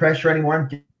feel the pressure anymore. I'm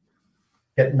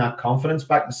getting that confidence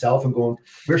back myself and going,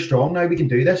 we're strong now, we can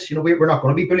do this. You know, we're not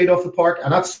going to be bullied off the park.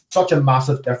 And that's such a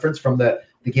massive difference from the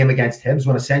game against Hibs,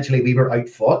 when essentially we were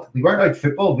outfought. We weren't out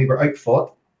football, we were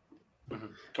outfought.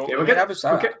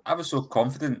 I was so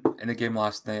confident in the game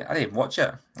last night. I didn't even watch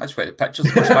it. I just went to pictures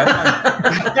of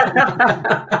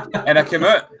and I came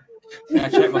out and I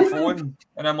checked my phone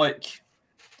and I'm like,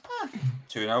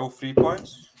 2-0, 3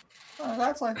 points. Oh,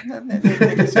 that's like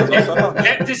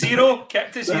kept to zero.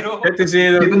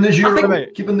 Keeping the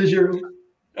zero.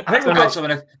 I think actually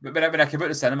when I came out of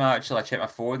the cinema, actually I checked my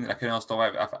phone and I couldn't understand why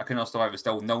it was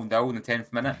still 0-0 in the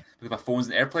 10th minute because my phone's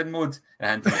in airplane mode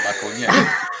and I hadn't turned it back on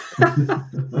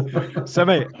yet.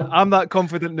 Simi, I'm that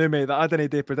confident now, mate, that I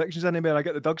didn't do predictions anymore. I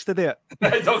get the Dogs to do it.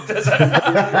 Doug does it. He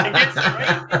gets it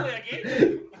right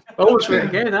again. Always right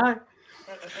again, aye.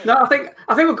 No, I think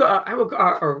we've got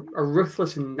a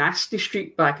ruthless and nasty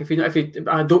streak back. If you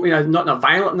I don't mean not in a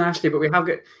violent nasty, but we have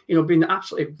got, you know, been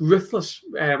absolutely ruthless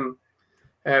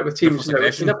with teams.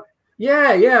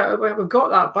 Yeah, we've got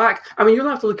that back. I mean, you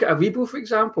don't have to look at Aribo, for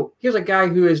example. Here's a guy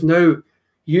who is now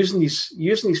using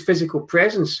his physical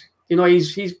presence. You know,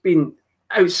 he's been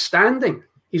outstanding.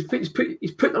 He's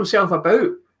putting himself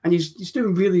about, and he's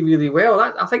doing really, really well.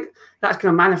 I think that's kind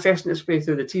of manifesting its way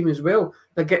through the team as well.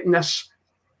 They're getting this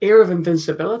air of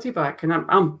invincibility back, and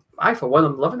I for one,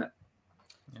 I'm loving it.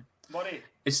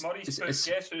 Murray's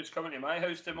guess who's coming to my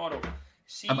house tomorrow.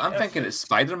 I'm thinking it's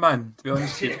Spider-Man, to be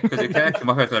honest, because it kind of came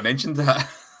up after I mentioned that.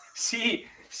 See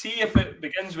if it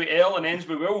begins with L and ends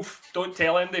with Wolf. Don't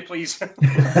tell Andy, please. Start the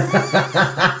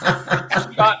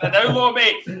download,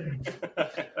 mate.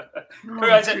 Who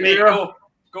is it, mate?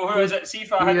 Go. Who is it? See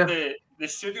if I had the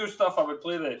studio stuff, I would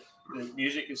play the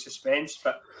music in suspense,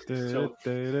 but so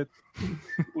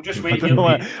we'll just wait. I don't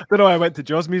know why I went to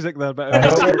Jaws music there, but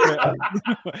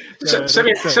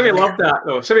Simi loved that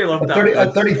though. Simi loved that.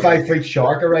 A 35-foot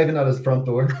shark arriving at his front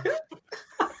door.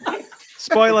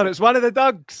 Spoiler, it's one of the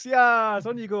Dogs. Yes,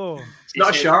 on you go. It's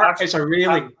not a shark, it's a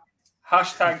railing.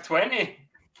 Hashtag 20.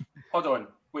 Hold on,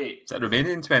 wait. Is that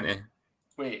Romanian 20?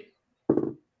 Wait.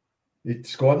 The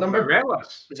squad number?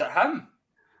 Is it him?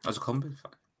 That's a Colombian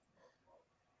flag.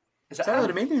 Is that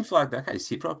the Romanian flag? I can't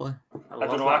see it properly. I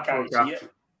don't know, I can't see it.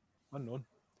 Unknown.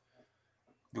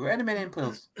 Do we got any Romanian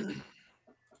players? We've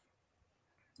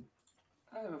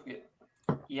got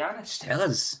Giannis. Tell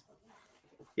us.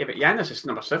 Yeah, but Giannis is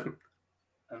number 7.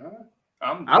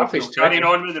 I'm not carrying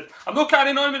on with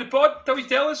the pod till you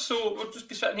tell us, so we'll just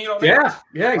be sitting here all night.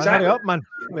 Yeah, exactly. Hurry up, man.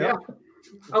 Yeah.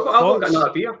 I'll get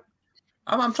another beer.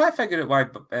 I'm trying to figure out why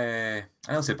I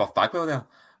don't say Buff Bagwell there.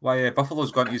 Why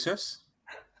Buffalo's gone to his house.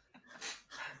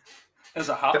 There's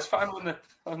a Hearts fan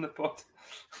on the pod.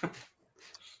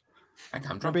 I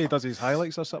can't Maybe he does his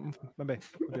highlights or something. Maybe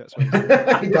that's what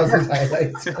He does his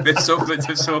highlights. It's so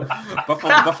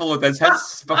Buffalo does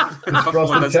his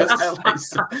Buffalo does his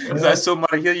highlights. Is that so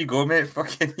Murray? Here you go, mate.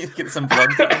 Fucking you get some blood.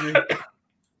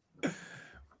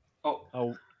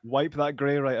 I'll wipe that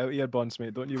grey right out of your buns,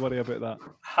 mate. Don't you worry about that.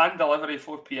 Hand delivery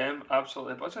 4 p.m.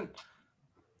 Absolutely buzzing.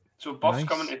 So Buff's Nice.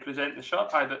 coming to present the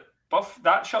shirt. Aye, but Buff,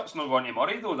 that shirt's not going to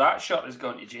Murray though. That shirt is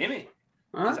going to Jamie.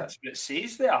 Huh? That's what it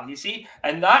says there. You see,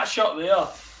 and that shirt there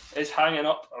is hanging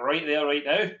up right there, right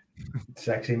now.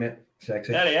 Sexy, mate.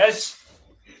 Sexy. There he is,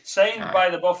 signed by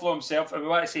the Buffalo himself. And we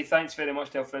want to say thanks very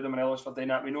much to Alfredo Morelos for doing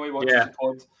that. We know he watches the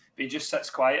pod, but he just sits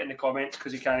quiet in the comments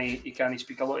because he can't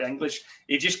speak a lot of English.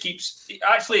 He just keeps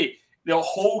actually the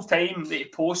whole time that he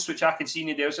posts, which I can see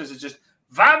nobody else is just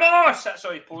 "Vamos!" That's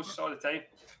all he posts all the time.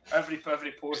 Every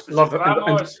post is Love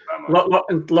 "Vamos!"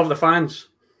 Love the fans.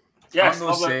 Yes, I'm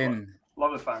not saying.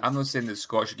 Love the fans. I'm not saying that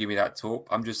Scott should give me that top.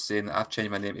 I'm just saying that I've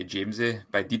changed my name to Jamesy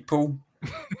by Deadpool.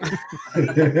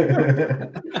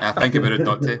 I think about it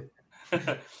not to.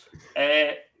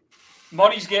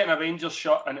 Murray's getting a Rangers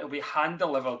shirt and it'll be hand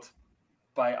delivered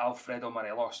by Alfredo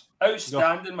Morelos.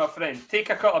 Outstanding, my friend. Take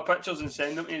a couple of pictures and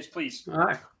send them to us, please.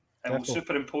 Aye. And we'll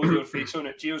superimpose your face on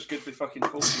it. Gio's good with fucking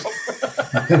Photoshop.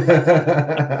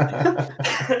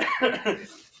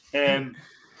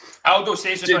 Aldo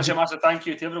says just a massive thank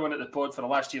you to everyone at the pod for the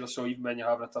last year or so, even when you're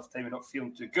having a tough time and not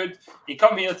feeling too good. You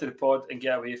come here to the pod and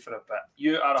get away for a bit.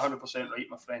 You are 100% right,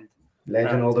 my friend.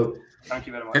 Legend, Aldo. Thank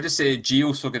you very much. Can I just say,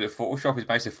 Gio's so good at Photoshop, he's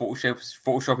managed to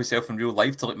Photoshop himself in real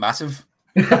life to look massive.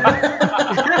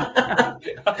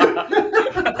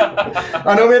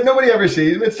 I know, mate, nobody ever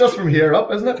sees him. It's just from here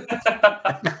up, isn't it?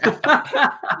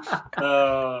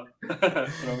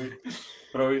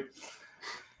 Brilliant.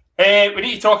 We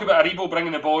need to talk about Aribo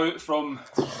bringing the ball out from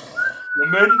the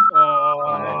moon.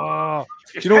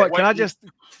 Do you know what?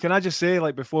 Can I just say,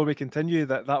 like, before we continue,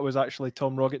 that was actually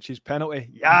Tom Rogic's penalty.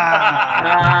 Yeah,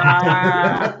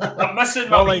 I'm missing my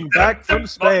falling back from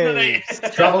space.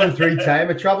 Traveling 3 times.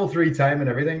 I travel 3 times and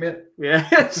everything, mate. Yeah,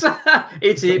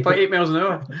 88.8 miles an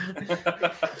hour.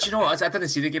 Do you know what? I didn't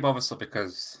see the game obviously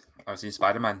because I was in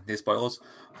Spider-Man. No spoilers,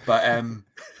 but I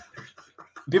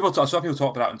saw people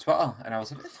talk about it on Twitter, and I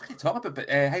was like, "What the fuck are you talking about?" But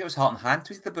I think it was Heart and Hand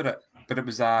tweeted about it, but it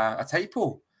was a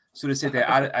typo. So they said that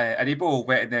Aribo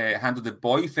went and handled the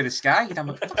boy for the sky, and I'm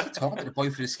like, "What are you talking about? The boy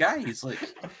for the sky?" He's like,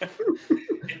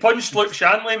 he punched Luke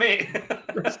Shanley, mate.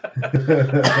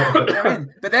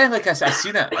 But then, like I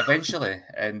seen it eventually,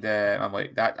 and I'm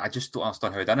like, "That I just don't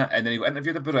understand how he done it." And then he got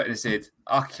interviewed about it, and he said,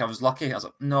 "Oh, I was lucky." I was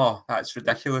like, "No, that's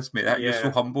ridiculous, mate. You're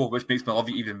so humble, which makes me love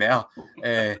you even more."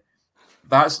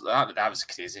 That was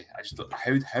crazy. I just thought,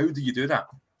 how do you do that?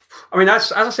 I mean,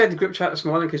 that's as I said in the group chat this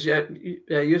morning, because you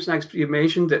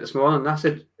mentioned it this morning. And I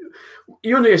said,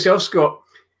 you know yourself, Scott.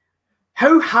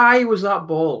 How high was that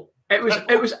ball? It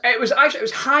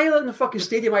was higher than the fucking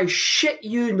stadium. I shit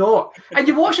you not. And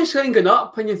you watch this thing going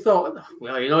up, and you thought,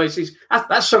 well, you know,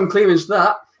 that's some claimants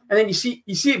that. And then you see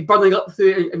it burning up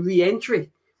through a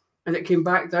re-entry, and it came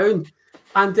back down.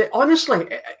 And honestly,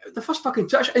 the first fucking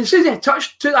touch, and as soon as he took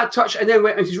that touch, and then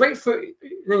went on his right foot, and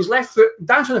then his left foot,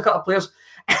 dancing a couple of players,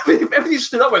 everybody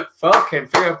stood up and went, fucking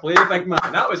fair play, big man.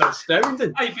 That was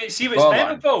astounding. See what's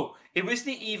memorable? He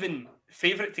wasn't even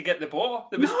favourite to get the ball.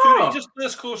 There was 2 Rangers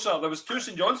players closer. There was 2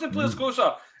 St Johnstone players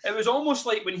closer. It was almost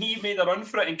like when he made a run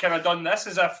for it and kind of done this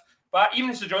as if, but even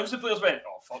the St Johnstone players went,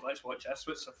 oh, fuck, let's watch this.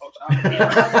 What's the fuck's happening here?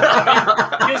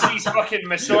 I mean, here's these fucking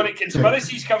Masonic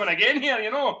conspiracies coming again here, you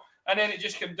know? And then it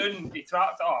just came down, he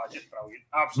trapped. Oh, just brilliant.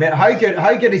 Absolutely. Mate,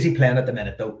 how good is he playing at the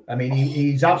minute, though? I mean,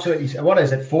 he's absolutely, what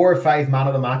is it, 4 or 5 man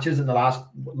of the matches in the last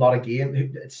lot of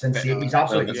games? It's sensational. He's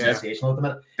absolutely sensational at the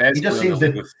minute. He just seems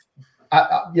to.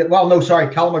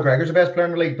 Callum McGregor's the best player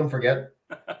in the league, don't forget.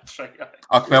 That's right.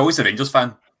 Well, he's a Rangers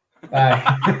fan. But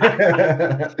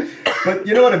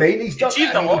you know what I mean? He's just. He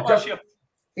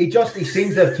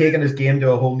seems to have taken his game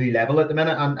to a whole new level at the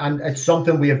minute, and it's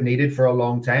something we have needed for a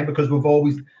long time because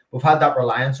we've had that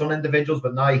reliance on individuals,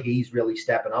 but now he's really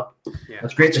stepping up. Yeah.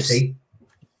 It's great to see.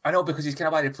 I know, because he's kind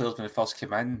of one of the players when he first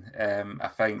came in. I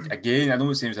think, again, I know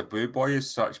it seems a boo boy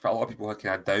as such, but a lot of people had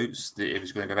kind of doubts that he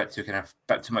was going to be a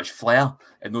bit too much flair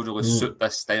and not really suit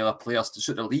this style of players to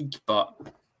suit the league. But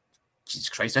Jesus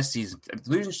Christ, this season,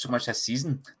 losing so much this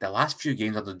season, the last few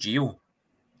games under Gio,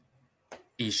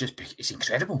 it's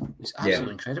incredible. It's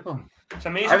absolutely incredible. It's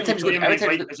amazing when you play him in the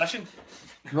right position.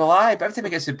 Well, but every time he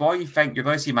gets the ball, you think you're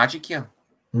going to see magic here.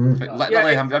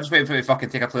 Literally, I'm just waiting for him to fucking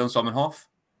take a play on Solomon Hoff.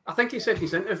 I think he said in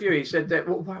his interview, he said that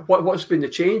what's been the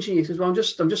change? And he says, well, I'm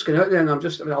just going out there and I'm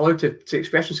allowed to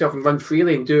express myself and run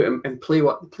freely and do it and play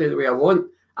the way I want.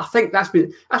 I think that's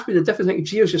been the difference. I think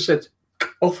Gio's just said,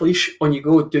 off leash, on you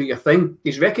go, do your thing.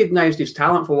 He's recognised his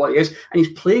talent for what he is, and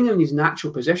he's playing in his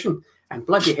natural position. And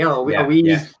bloody hell, are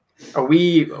we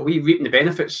reaping the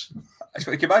benefits?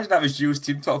 Can you imagine that was Gio's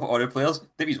team top for all the players?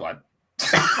 Davies won.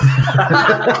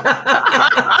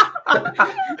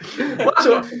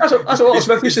 That's what Otto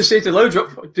Smith used to say to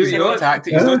Loudrup. He's no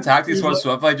tactics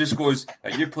whatsoever. He just goes,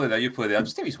 you play there.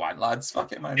 Just Davies won, lads.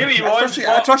 Fuck it, man.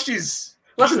 I trust you.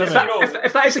 Listen,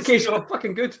 if that is the case, you're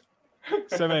fucking good.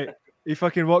 So, mate, he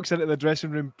fucking walks into the dressing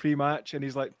room pre-match and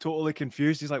he's like totally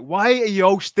confused. He's like, why are you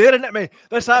all staring at me?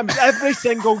 This happens every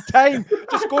single time.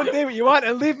 Just go and do what you want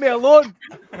and leave me alone.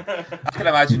 I can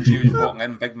imagine Gio walking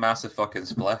in, big massive fucking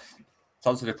spliff,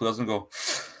 turns to the players and go,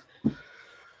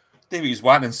 Davies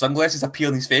won, and sunglasses appear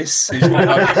in his face. He's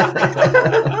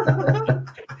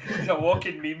a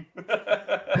walking meme.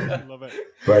 Love it.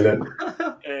 Brilliant.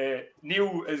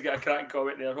 Neil has got a cracking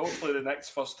comment there. Hopefully the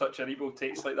next first touch Aribo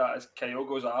takes like that is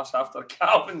Kyogo's ass after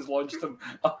Calvin's launched him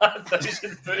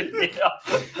 1,000 foot in the air.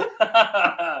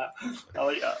 I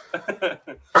like that.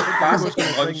 Bassett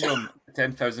can launch him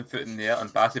 10,000 foot in the air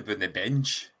and Bassett on the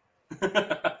bench.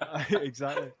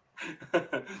 Exactly.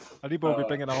 Aribo will be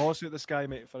bringing a horse out the sky,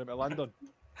 mate, for him to land on.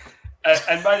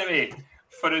 And by the way,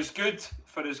 for as good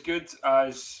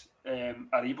as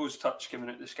Aribo's touch coming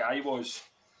out the sky was,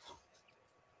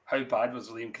 how bad was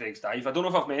Liam Craig's dive? I don't know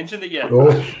if I've mentioned it yet. Oh.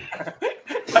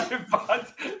 How bad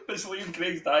was Liam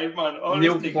Craig's dive, man?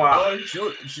 Honestly,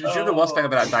 sure the worst thing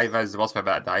about that dive is the worst thing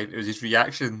about that dive. It was his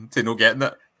reaction to not getting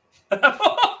it.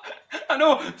 I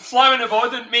know, slamming the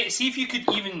body, mate. See if you could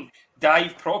even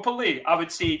dive properly. I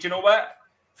would say, do you know what?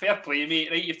 Fair play, mate.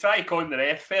 Right, you've tried to con the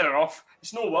ref. Fair enough.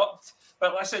 It's not worked.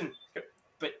 But listen,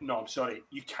 no, I'm sorry.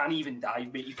 You can't even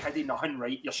dive, mate. You can't do nothing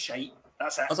right. You're shite.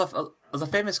 That's it. There's a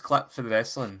famous clip for the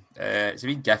wrestling. It's a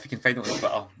wee gif. You can find it on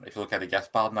Twitter if you look at the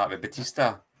gif bar and that. Where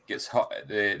Batista gets hit at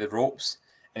the ropes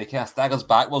and he kind of staggers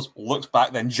backwards, looks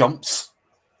back, then jumps.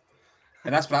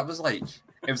 And that's what that was like.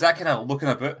 It was that kind of looking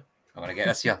about. I'm gonna get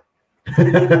this here.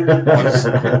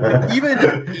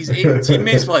 Even his 8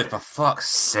 teammates were like, for fuck's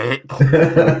sake,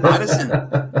 Madison.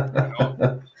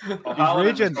 He's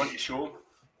raging.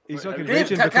 He's fucking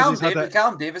raging because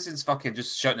Callum Davison's fucking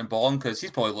just shouting and bawling because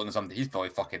he's probably looking at something. He's probably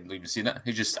fucking not even seen it.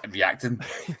 He's just reacting.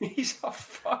 He's a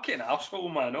fucking asshole,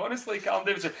 man. Honestly, Callum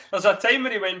Davison. There's a time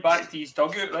when he went back to his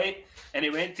dugout, right, and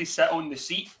he went to sit on the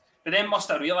seat, but then must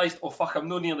have realised, oh fuck, I'm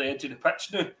not near the edge of the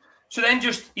pitch now. So then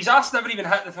his ass never even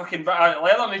hit the fucking bit of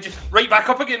leather and he just right back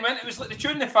up again went. It was like the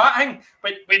tune the fat thing,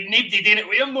 but with nobody doing it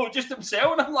with him, though, just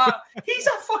himself. And I'm like, he's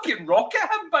a fucking rocket,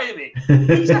 him, by the way.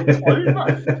 He's a clown,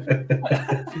 man.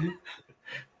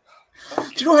 Do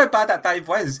you know how bad that dive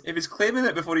was? He was claiming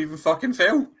it before he even fucking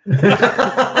fell. he's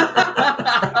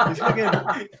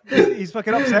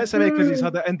fucking upset to me because he's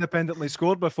had it independently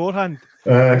scored beforehand.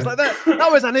 It's like that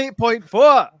was an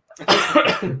 8.4.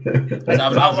 I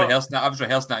was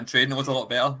rehearsing that in training. It was a lot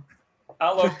better.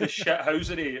 I love the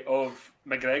shithousery of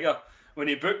McGregor. When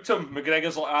he booked him,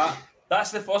 McGregor's like,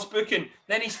 that's the first booking.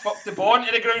 Then he's fucked the ball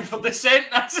into the ground for descent.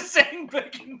 That's the second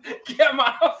booking. Get him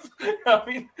off. I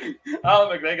mean,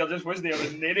 Alan McGregor just wasn't able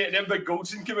to nail it. And then Big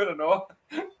Goldson came in and all.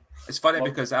 It's funny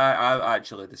because I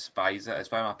actually despise it. It's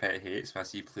one of my pet hates when I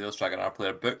see players dragging our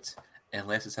player booked,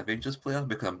 unless it's a Rangers player,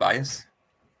 because I'm biased.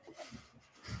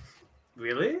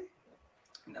 Really?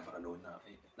 Never have known that,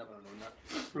 mate. Never have known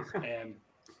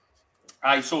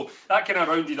that. So that kind of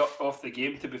rounded off the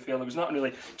game, to be fair. There was nothing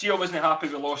really. Gio wasn't happy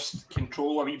we lost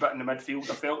control a wee bit in the midfield.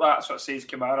 I felt that. So it says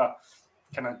Kamara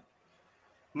kind of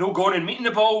no going and meeting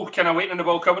the ball, kind of waiting on the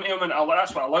ball coming to him. And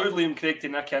that's what allowed Liam Craig to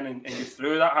nick in and get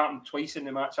through. That happened twice in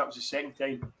the match. That was the second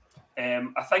time.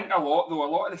 I think a lot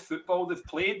of the football they've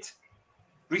played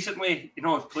recently,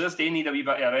 players they need a wee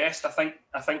bit of rest. I think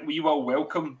we will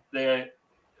welcome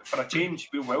for a change.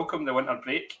 We'll welcome the winter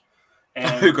break.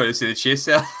 We're going to see the chase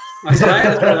there. That's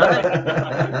right.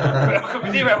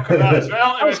 We welcome that as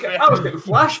well. I was getting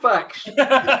flashbacks.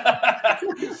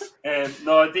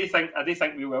 No, I do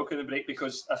think we welcome the break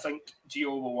because I think Gio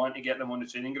will want to get them on the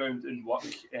training ground and work.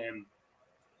 And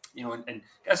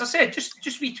as I said,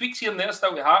 just wee tweaks here and there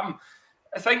still to happen.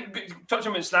 I think touching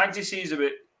on what Snagsy says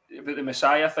about the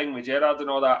Messiah thing with Gerrard and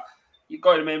all that, you've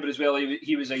got to remember as well,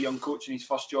 he was a young coach in his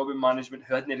first job in management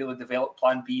who hadn't really developed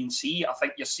plan B and C. I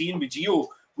think you're seeing with Gio,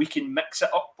 we can mix it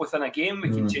up within a game. We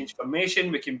can change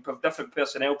formation. We can have different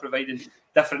personnel providing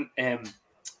different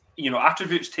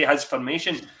attributes to his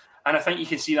formation. And I think you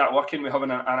can see that working with having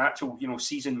an actual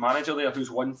seasoned manager there who's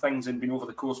won things and been over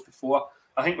the course before.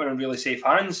 I think we're in really safe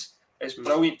hands. It's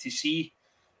brilliant to see.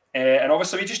 And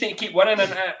obviously, we just need to keep winning.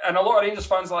 And a lot of Rangers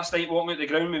fans last night walking out the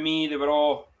ground with me, they were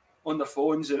all on their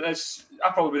phones. I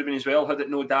probably would have been as well had it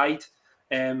no died.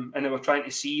 And they were trying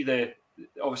to see the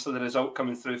result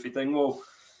coming through for Dingwall.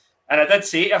 And I did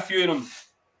say to a few of them,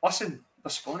 listen, the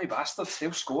Spawny bastards,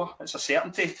 they'll score. It's a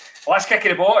certainty. Last kick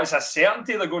of the ball, it's a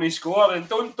certainty they're going to score. And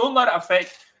don't let it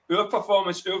affect our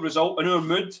performance, our result, and our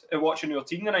mood of watching our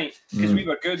team tonight, because we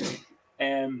were good.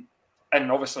 And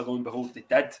obviously, lo and behold, they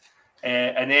did.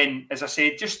 And then, as I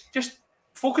said, just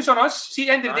focus on us. See, at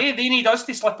the end of the day, they need us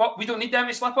to slip up. We don't need them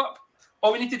to slip up.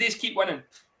 All we need to do is keep winning.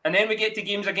 And then we get to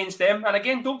games against them. And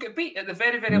again, don't get beat. At the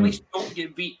very, very least, don't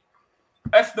get beat.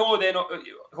 If no, then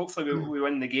hopefully we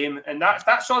win the game. And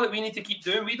that's all that we need to keep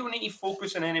doing. We don't need to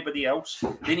focus on anybody else.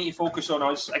 They need to focus on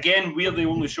us. Again, we're the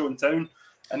only show in town.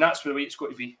 And that's the way it's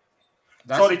got to be.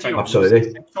 Sorry, Gio.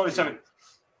 Absolutely. Sorry, Simon.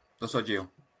 That's what, Gio.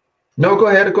 No, go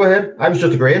ahead. I was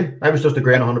just agreeing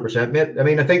 100%, mate. I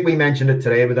mean, I think we mentioned it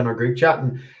today within our group chat,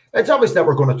 and it's obvious that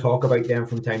we're going to talk about them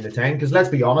from time to time, because let's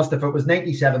be honest, if it was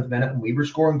 97th minute and we were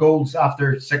scoring goals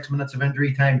after 6 minutes of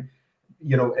injury time,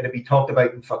 you know, it'd be talked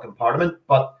about in fucking Parliament.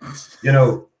 But, you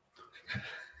know,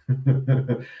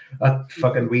 that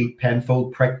fucking wee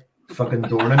penfold prick fucking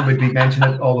Dornan would be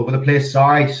mentioning it all over the place.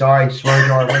 Sorry, swear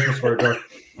jar, where's the swear jar?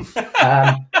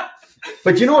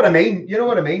 But you know what I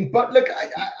mean? But look,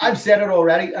 I've said it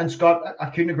already, and Scott, I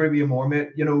couldn't agree with you more, mate.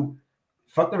 You know,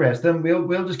 fuck the rest of them.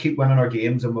 We'll just keep winning our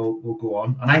games and we'll go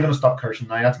on. And I'm going to stop cursing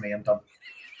now. That's me. I'm done.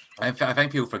 I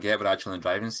think people forget we're actually in the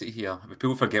driving seat here.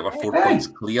 People forget we're 4 points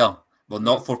clear. We're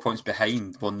not 4 points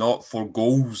behind. We're not 4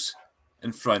 goals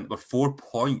in front. We're 4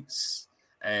 points.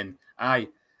 And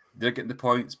they're getting the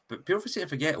points. But people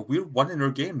forget we're winning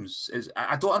our games.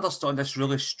 I don't understand this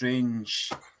really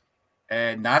strange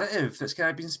narrative that's kind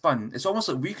of been spun. It's almost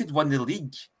like we could win the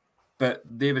league, but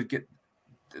they would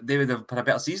have had a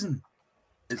better season.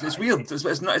 It's weird.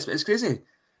 It's crazy.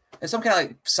 It's some kind of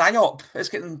like psyop. It's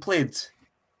getting played.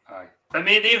 Aye. I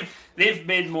mean, they've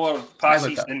made more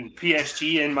passes than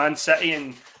PSG and Man City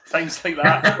and things like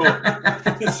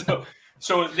that.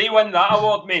 So they win that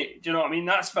award, mate. Do you know what I mean?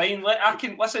 That's fine. Let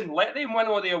them win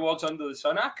all the awards under the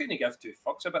sun. I couldn't give 2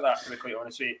 fucks about that, to be quite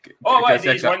honest with you. All I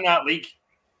did is win that league.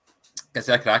 It's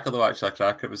a cracker though. Actually, a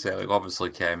cracker. It was like obviously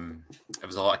it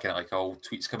was a lot of kind of like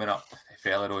tweets coming up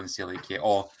further on, say like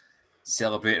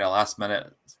celebrating a last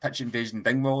minute pitch invasion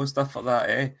Dingwall and stuff like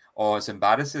that. Oh, it's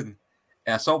embarrassing.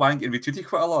 And I saw one getting retweeted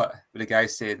quite a lot with the guy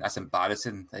saying that's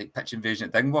embarrassing, like pitch invasion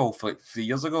at Dingwall for like 3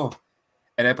 years ago.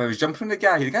 And I was jumping the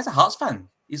guy's a Hearts fan.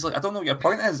 He's like, I don't know what your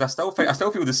point is. I still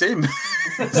feel the same.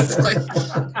 It's like,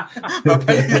 my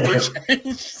opinions don't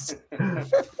change.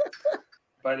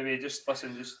 By the way, just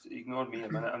ignore me a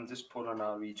minute. I'm just pouring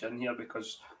a wee gin here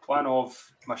because one of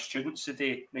my students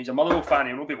today, he's a Motherwell fan,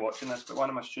 he'll not be watching this, but one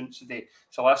of my students today,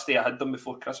 it's the last day I had them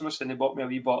before Christmas, and they bought me a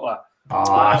wee bottle of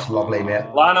that's lovely, mate.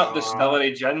 Lanark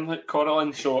Distillery gin,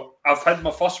 Coralin. So I've had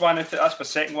my first one out, that's my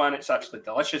second one. It's actually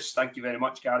delicious. Thank you very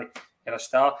much, Gary. You're a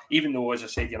star. Even though, as I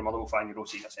said, you're a Motherwell fan, you don't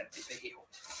see this empty.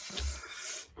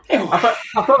 I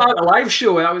thought that was a live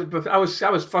show. I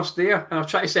was first there, and I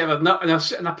was trying to set it up,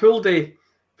 and I pulled the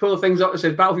things up that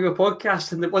said Battle Fever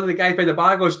podcast, and one of the guys by the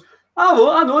bar goes, "Oh,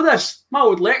 well, I know this. My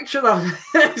old lecturer."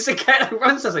 It's the guy that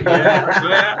runs. I was like, "Yeah, that's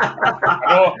right."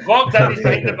 I walked out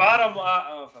behind the bar. I'm like,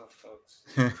 "Oh, for fuck's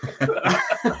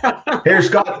sake." Here,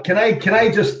 Scott, can I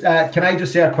just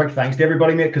say a quick thanks to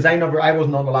everybody, mate? Because I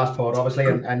wasn't on the last pod, obviously,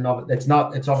 and it's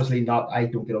obviously not. I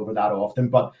don't get over that often,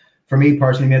 but for me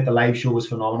personally, mate, the live show was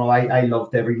phenomenal. I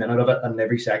loved every minute of it and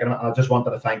every second of it. And I just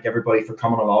wanted to thank everybody for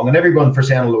coming along and everyone for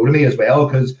saying hello to me as well,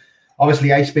 because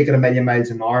obviously I speak at a million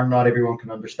miles an hour and not everyone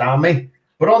can understand me.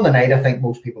 But on the night, I think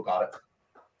most people got it.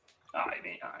 Aye,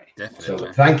 mate, aye. Definitely.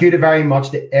 So thank you very much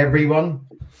to everyone.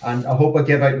 And I hope I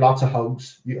give out lots of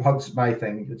hugs. Hugs is my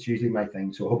thing. It's usually my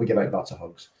thing. So I hope I give out lots of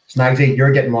hugs. Snagsy,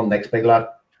 you're getting one next, big lad.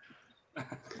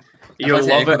 You'll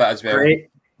love it. That as well. Great.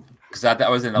 Because I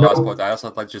was in the last pod, I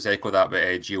also like just echo that what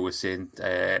Gio was saying.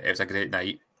 It was a great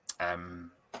night.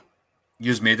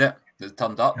 You've made it. It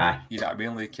turned up. Aye. You know what I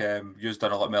mean? Like, you've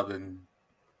done a lot more than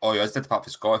yours did, apart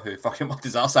from Scott, who fucking worked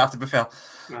his arse after, to be fair.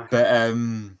 Aye. But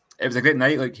it was a great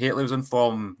night. Like, Haitley was on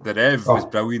form. The Rev was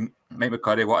brilliant. Mike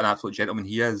McCurry, what an absolute gentleman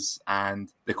he is.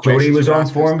 And the Jody was on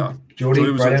form. Jody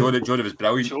was brilliant. Jody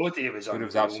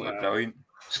was absolutely brilliant.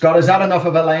 Scott, is that enough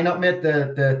of a lineup, mate?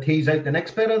 The tease out the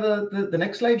next bit of the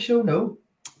next live show? No.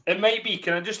 It might be.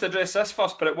 Can I just address this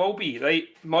first? But it will be, right?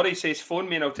 Murray says, phone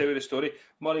me and I'll tell you the story.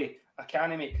 Murray, I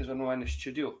can't, mate, because we're not in the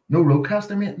studio. No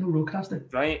roadcaster, mate. No roadcaster.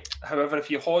 Right. However,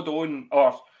 if you hold on,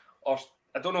 or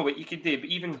I don't know what you could do, but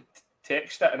even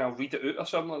text it and I'll read it out or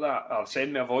something like that, or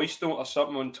send me a voice note or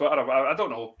something on Twitter. I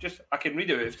don't know. Just I can read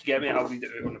it out if you get me. I'll read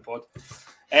it out on the pod.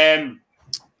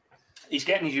 He's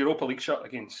getting his Europa League shirt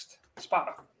against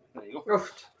Sparta. There you go.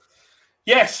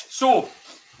 Yes. So,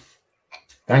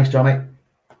 thanks, Johnny.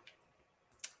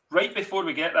 Right before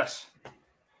we get this,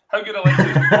 how good I like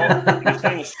to this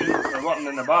time of student for working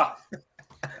in the bar.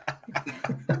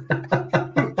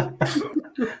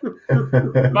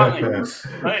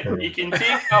 Right, you can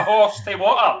take a horse to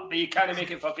water, but you can't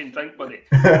make it fucking drink, buddy.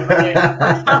 Right?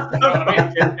 You know what I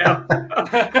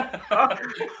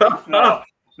mean?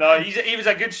 No, he was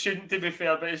a good student, to be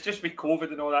fair, but it's just with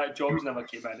COVID and all that, jobs never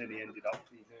came in and he ended up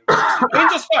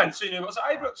Rangers fan, so it's at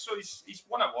Ibrox, so he's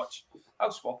one I watch.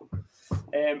 I'll swap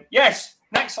him. Yes,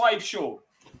 next live show.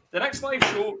 The next live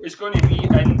show is going to be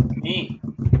in May.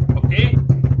 Okay?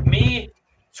 May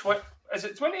is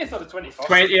it 20th or the 21st?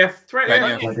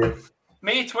 20th.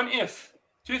 May 20th,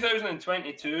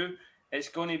 2022. It's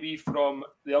going to be from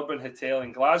the Urban Hotel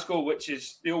in Glasgow, which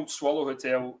is the old Swallow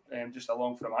Hotel, just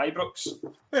along from Ibrox.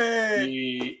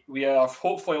 We are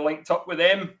hopefully linked up with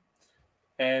them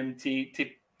to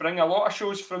bring a lot of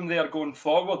shows from there going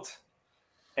forward.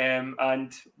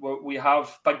 And we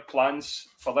have big plans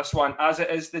for this one, as it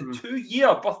is the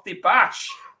 2-year birthday bash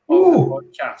of the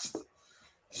podcast.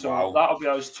 So that'll be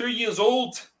us 2 years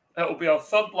old. It'll be our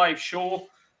third live show.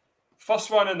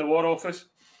 First one in the War Office.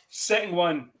 Second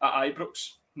one at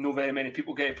Ibrox. No very many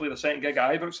people get to play the second gig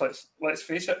at Ibrox. Let's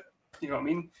face it. You know what I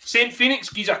mean? St. Phoenix,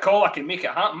 gives a call. I can make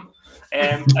it happen.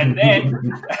 And then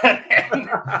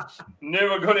now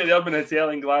we're going to the Urban Hotel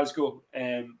in Glasgow.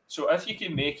 So if you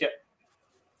can make it,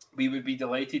 we would be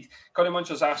delighted. Connie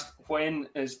Muncher's asked, when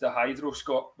is the Hydro,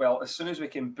 Scott? Well, as soon as we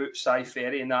can boot Cy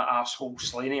Ferry and that arsehole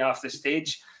Slaney off the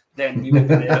stage, then we will be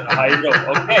there at the Hydro.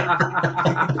 Okay.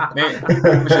 Mate,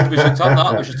 we should turn that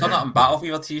up. We should turn that in Battle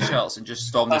Fever t-shirts and just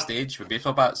storm the stage with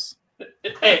baseball bats.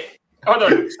 Hey, hold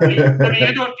on. I mean,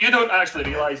 you don't actually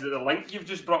realise that the link you've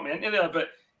just brought me into there, but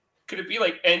could it be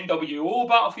like NWO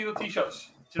Battle Fever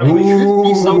t-shirts? Do you know what I mean? Could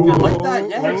be something like that,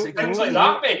 yes. Things like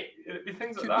that, mate. It'd be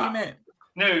things like Could that. be, mate.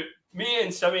 Now, me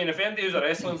and Simmy, and if anybody who's a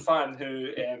wrestling fan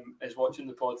who is watching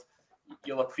the pod,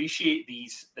 you'll appreciate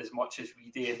these as much as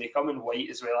we do, and they come in white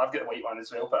as well. I've got the white one as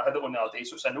well, but I had it one the other day,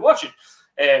 so it's in the washing.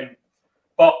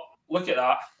 But look at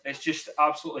that. It's just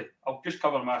absolutely... I'll just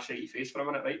cover my shitey face for a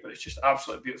minute, right? But it's just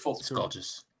absolutely beautiful. It's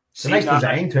gorgeous. It's a nice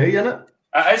design too, isn't it?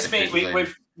 It is, mate.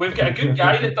 We've got a good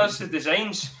guy that does the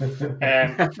designs.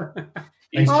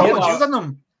 He's you've done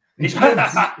them. It's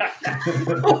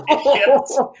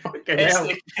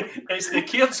the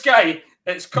Keards guy.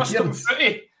 It's custom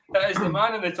footy. That is the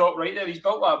man in the top right there. He's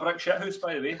built that brick shit house,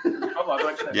 by the way.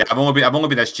 Yeah, I've only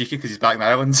been this cheeky because he's back in the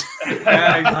islands.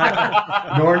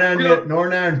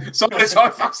 Nornan.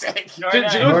 Sorry, fuck's sake. Do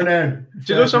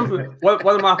you know something?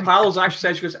 One of my pals actually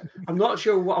said, she goes, I'm not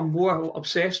sure what I'm more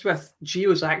obsessed with,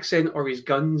 Gio's accent or his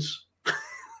guns.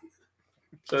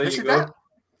 So there you go.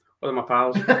 One of my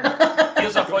pals.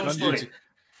 Here's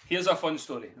a fun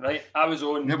story. Right? I was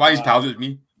on... Why his pals with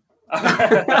me?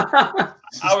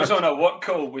 I was on a work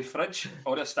call with Fridge.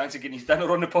 Oh, this thanks for getting his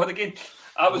dinner on the pod again.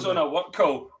 I was on a work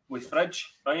call with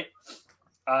Fridge, right?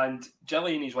 And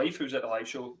Gillian, his wife, who's at the live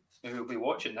show, who will be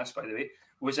watching this, by the way,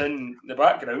 was in the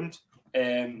background,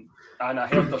 and I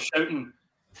heard her shouting,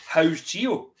 "How's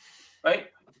Gio?" Right?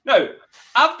 Now,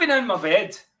 I've been in my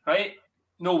bed, right?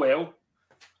 No well.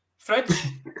 Fridge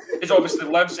is obviously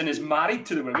lives and is married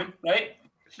to the woman, right?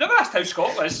 She never asked how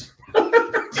Scott was.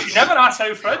 She never asked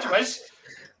how Fridge was.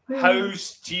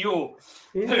 How's Gio?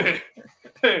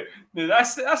 No,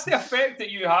 that's the effect that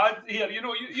you had here. You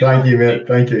know, thank you, mate.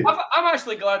 Thank you. I'm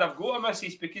actually glad I've got a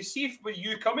missus, because see, if with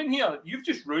you coming here, you've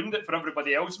just ruined it for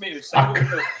everybody else, mate. Who's single.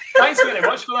 Thanks very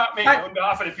much for that, mate. On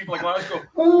behalf of the people of Glasgow.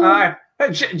 Aye.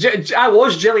 I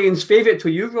was Gillian's favourite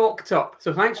till you rocked up,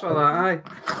 so thanks for that. Aye.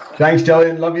 Thanks,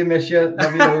 Gillian. Love you, miss you.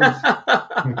 Love you.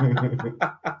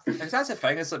 That's the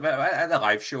thing. It's like at the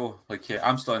live show, like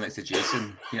I'm standing next to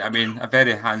Jason. You know what I mean? A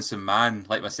very handsome man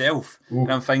like myself,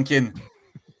 and I'm thinking,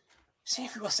 see,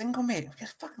 if we were single, mate, we could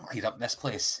fucking clean up this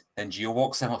place. Then Gio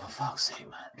walks in, like, for fuck's sake,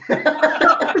 man.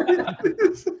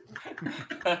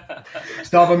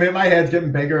 Stop it, mate. My head's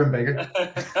getting bigger and bigger.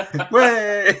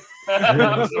 Way.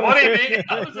 That was the worry, mate.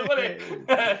 That was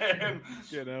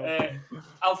the worry.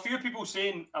 A few people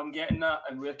saying I'm getting that,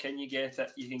 and where can you get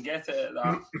it? You can get it at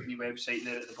that wee website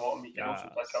there at the bottom. You can also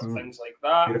pick up things like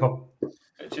that. Beautiful.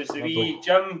 It's just the wee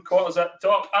gym quarters at the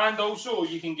top, and also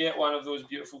you can get one of those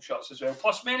beautiful shirts as well.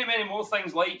 Plus many, many more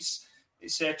things, lights,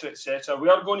 etc., etc. We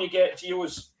are going to get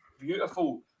Gio's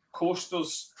beautiful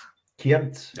coasters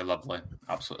Kids. They're lovely,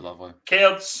 absolutely lovely.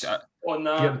 Kids on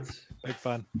that. Kids. Big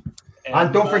fan.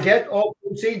 And don't forget, all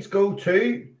proceeds go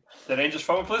to the Rangers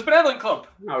Football Players Benevolent Club.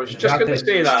 I was just going to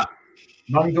say that.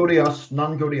 None go to us.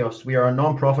 None go to us. We are a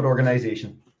non-profit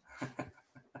organisation.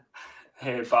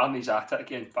 Barney's at it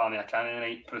again. Barney, I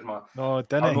can't tonight. No,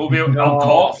 didn't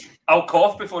I'll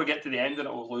cough before I get to the end and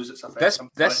it will lose its effect.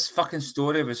 This fucking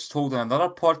story was told on another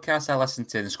podcast I listened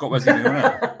to, and Scott wasn't even on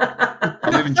it.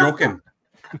 I'm not even joking.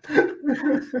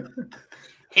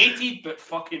 Hated but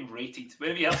fucking rated.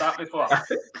 Where have you heard that before?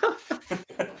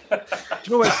 Do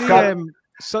you know what?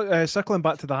 See, circling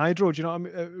back to the hydro, do you know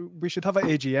what I mean? We should have an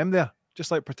AGM there.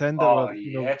 Just like pretend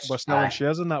that we're selling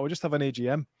shares in that. We'll just have an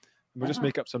AGM. We'll just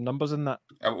make up some numbers in that.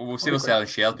 We'll say we're selling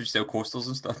shares, we just sell coasters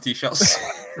and stuff, t-shirts.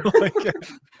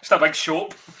 Just a big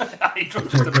shop. Hydro,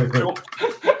 just a big shop.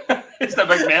 It's a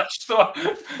big merch store.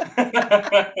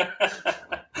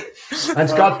 And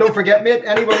Scott, don't forget, mate,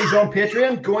 anyone who's on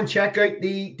Patreon, go and check out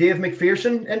the Dave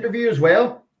McPherson interview as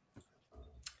well.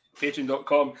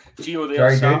 Patreon.com. Gio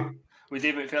there sat with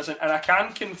Dave McPherson. And I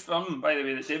can confirm, by the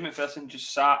way, that Dave McPherson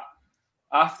just sat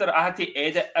after I had to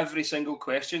edit every single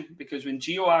question, because when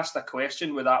Gio asked a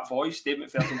question with that voice, Dave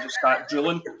McPherson just started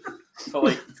drooling for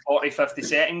like 40, 50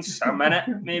 seconds, a minute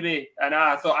maybe. And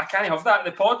I thought, I can't have that.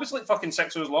 The pod was like fucking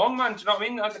 6 hours long, man. Do you know what I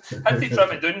mean? I had to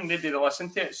trim it down and nobody to listen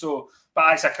to it. So,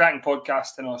 but it's a cracking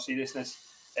podcast in all seriousness.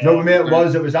 No, mate,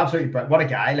 it was absolutely brilliant. What a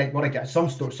guy!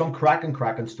 Some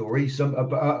cracking stories.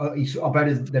 About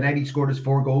the night he scored his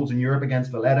 4 goals in Europe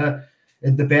against Valletta.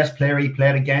 The best player he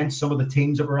played against, some of the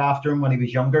teams that were after him when he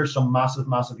was younger, some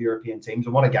massive European teams.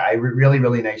 And what a guy, really,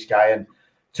 really nice guy, and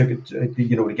took it,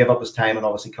 to give up his time and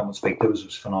obviously come and speak to us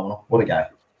was phenomenal. What a guy,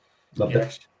 loved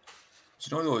it.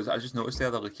 Do you know, I just noticed the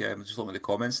other, I'm just looking at the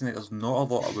comments and there's not a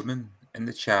lot of women in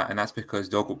the chat, and that's because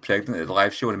they all got pregnant at the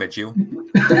live show and met Gio.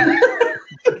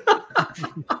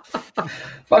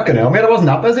 Fucking hell, mate, I wasn't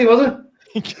that busy, was it?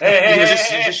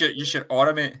 Hey, you should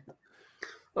order, mate.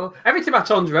 Well, every time I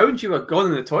turned around, you were gone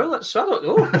in the toilet, so I don't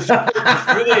know.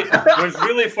 It was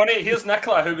really funny. Here's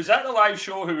Nicola, who was at the live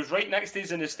show, who was right next to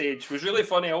us on the stage. It was really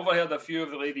funny. I overheard a few of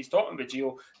the ladies talking about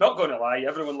Gio. Not going to lie,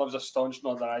 everyone loves a staunch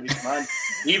Northern Irish man,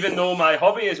 even though my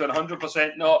hobby is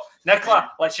 100% not.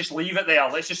 Nicola, let's just leave it there.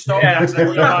 Let's just stop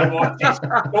dancing.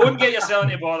 Don't get yourself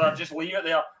into bother. Just leave it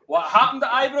there. What happened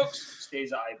at Ibrox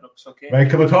stays at Ibrox, okay? Right,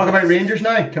 can we talk about Rangers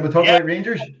now? About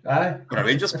Rangers? Aye. We're a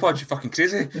Rangers pod, you fucking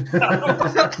crazy. Love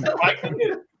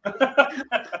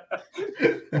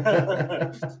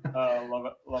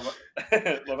it.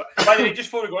 By the way, just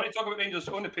before we go on to talk about Rangers,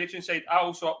 on the Patreon side, I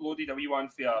also uploaded a wee one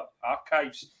for your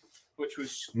archives, which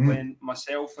was when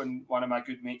myself and one of my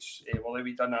good mates, Wally,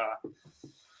 we done a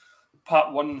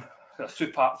part 1, a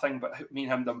 2-part thing, but me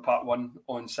and him done part 1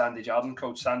 on Sandy Jardine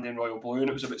called Sandy and Royal Blue, and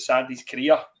it was about Sandy's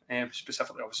career,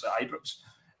 specifically obviously at Ibrox.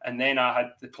 And then I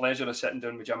had the pleasure of sitting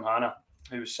down with Jim Hanna,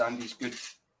 who was Sandy's good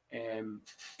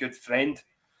friend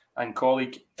and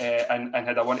colleague, and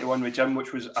had a 1-to-1 with Jim,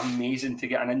 which was amazing to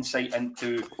get an insight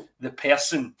into the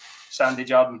person Sandy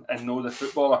Jardine and know the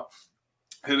footballer,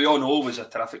 who we all know was a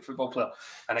terrific football player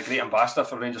and a great ambassador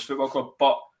for Rangers Football Club,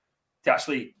 but to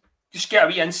actually just get a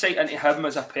wee insight into him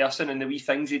as a person and the wee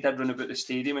things he did run about the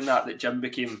stadium and that Jim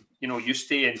became, used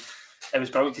to, and it was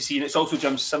brilliant to see. And it's also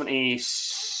Jim's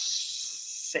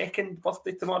 72nd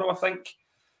birthday tomorrow, I think.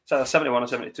 So 71 or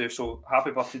 72. So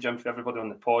happy birthday, Jim, for everybody on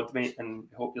the pod, mate, and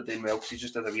hope you're doing well, because he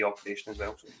just did a wee operation as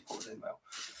well, so hope you're doing well.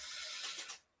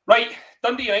 Right,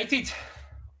 Dundee United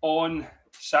on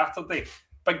Saturday.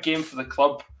 Big game for the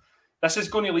club. This is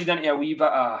going to lead into a wee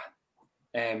bit of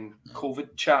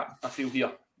COVID chat, I feel,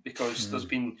 here, because there's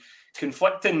been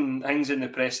conflicting things in the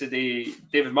press today.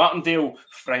 David Martindale,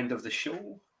 friend of the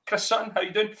show, Chris Sutton, how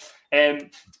you doing?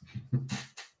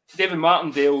 David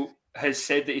Martindale has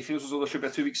said that he feels as though there should be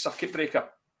a 2-week circuit breaker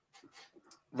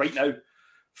right now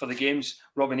for the games.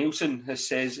 Robbie Nielsen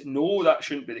says no, that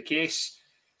shouldn't be the case.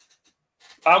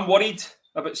 I'm worried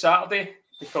about Saturday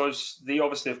because they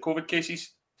obviously have COVID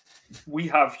cases. We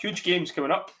have huge games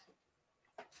coming up.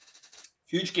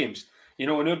 Huge games. And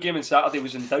our game on Saturday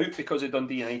was in doubt because of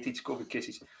Dundee United's COVID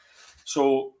cases.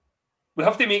 So we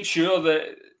have to make sure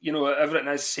that, everything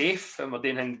is safe and we're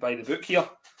doing things by the book here,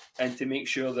 and to make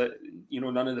sure that,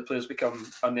 none of the players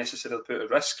become unnecessarily put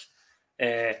at risk.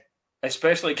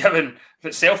 Especially given,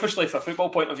 but selfishly, from a football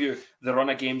point of view, the run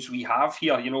of games we have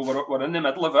here, we're in the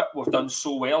middle of it. We've done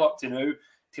so well up to now.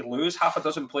 To lose half a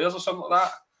dozen players or something like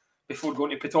that before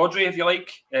going to Pittodrie, if you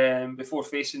like, before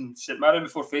facing St Mirren,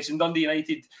 before facing Dundee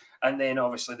United, and then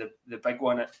obviously the big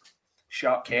one at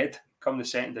Sharkhead come the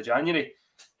 2nd of January.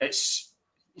 It's,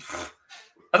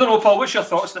 I don't know, Paul, what's your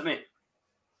thoughts on it, mate?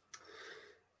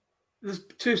 there's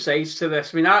two sides to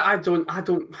this. I mean, I don't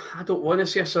want to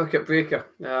see a circuit breaker.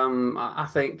 I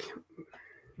think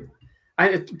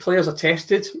players are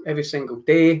tested every single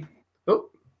day. Oh,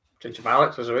 change of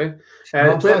Alex was away.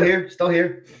 No, I'm still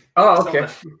here. Oh, okay.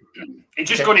 He's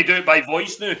just going to do it by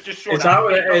voice now. Just show is that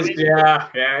what it is?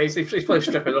 Yeah. He's probably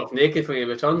stripping off naked when he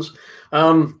returns.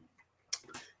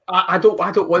 I don't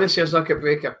want to see a circuit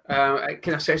breaker. It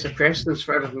kind of sets a precedence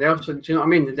for everything else. And do you know what I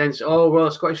mean? And then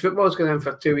Scottish football is going in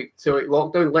for a two-week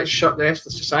lockdown. Let's shut the rest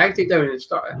of society down and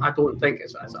start. I don't think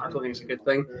it's a good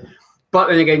thing. But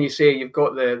then again, you say you've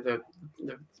got the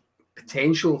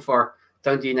potential for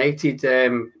Dundee United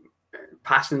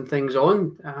passing things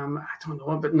on. I don't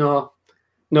know, but no,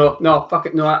 fuck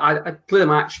it. No, I play the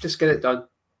match. Just get it done.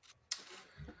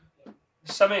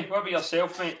 Simmy, what about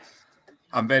yourself, mate?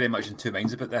 I'm very much in two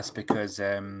minds about this because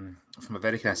from a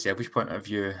very kind of selfish point of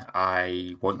view,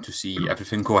 I want to see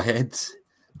everything go ahead.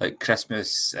 Like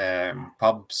Christmas,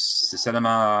 pubs, the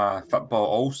cinema, football,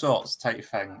 all sorts type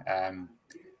thing.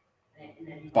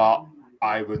 But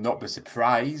I would not be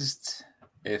surprised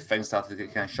if things started to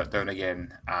get kind of shut down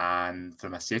again. And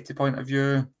from a safety point of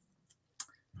view,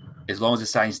 as long as the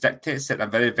science dictates it,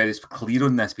 I'm very, very clear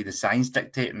on this, be the science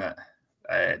dictating it,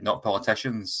 not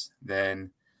politicians,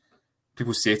 then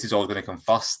people's safety is always going to come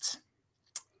first.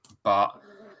 But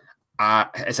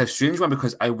it's a strange one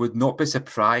because I would not be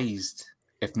surprised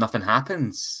if nothing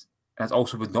happens. And I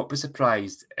also would not be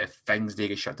surprised if things do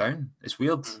get shut down. It's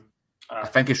weird. I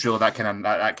think it's really that kind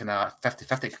of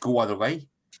 50-50 could go either way.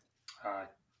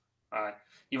 Aye.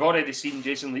 You've already seen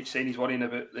Jason Leach saying he's worrying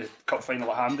about the cup final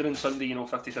at Hampden on Sunday.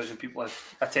 50,000 people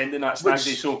attending that stag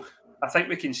day. So I think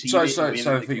we can see. Which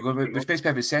makes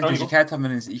perfect sense because you can't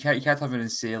have it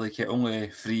and say like only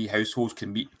 3 households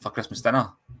can meet for Christmas dinner,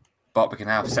 but we can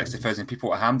have 60,000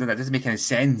 people at Hampden. That doesn't make any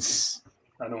sense.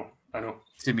 I know.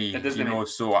 To me,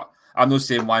 So I'm not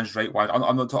saying one's right.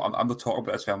 I'm not talking about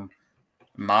this from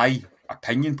my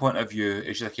opinion point of view.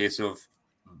 It's just a case of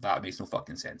that makes no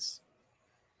fucking sense.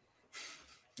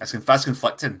 That's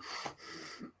conflicting.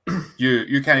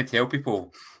 You can't tell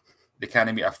people they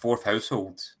can't meet a 4th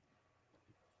household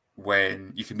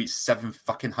when you can meet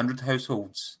 700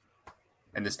 households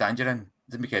in the stand you're in.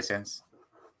 Doesn't make any sense.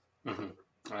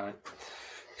 Mm-hmm. All right.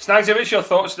 Snagsy, what's your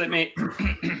thoughts on it, mate?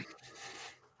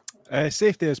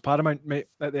 Safety is paramount, mate,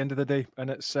 at the end of the day.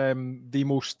 And it's the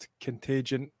most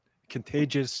contagious,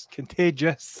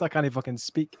 I can't even fucking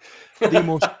speak, the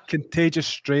most contagious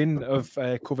strain of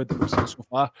COVID that we've seen so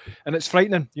far. And it's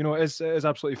frightening, it is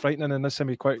absolutely frightening. And this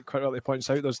Simmy quite rightly points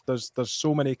out, there's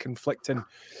so many conflicting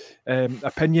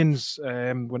opinions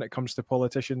when it comes to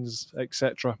politicians,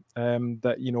 etc.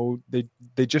 That,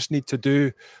 they just need to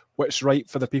do what's right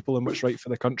for the people and what's right for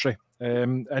the country.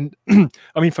 And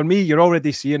I mean, for me, you're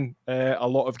already seeing a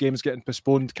lot of games getting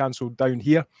postponed, cancelled down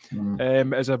here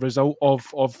as a result of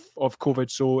COVID.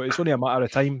 So it's only a matter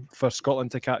of time for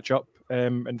Scotland to catch up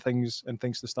and things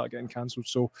to start getting cancelled.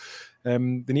 So they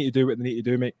need to do what they need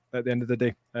to do, mate, at the end of the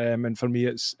day. And for me,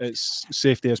 it's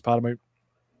safety is paramount.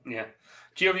 Yeah.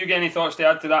 Gio, have you got any thoughts to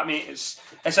add to that, mate? It's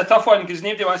a tough one because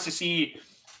nobody wants to see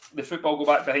the football go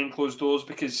back behind closed doors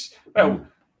because, well,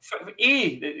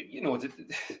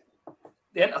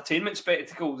 the entertainment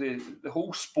spectacle, the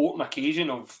whole sporting occasion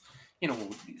of,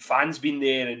 fans being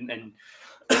there and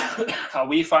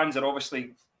away fans are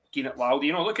obviously getting it loud.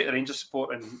 Look at the Rangers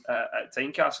support at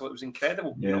Tynecastle. It was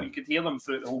incredible. Yeah. You could hear them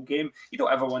throughout the whole game. You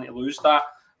don't ever want to lose that.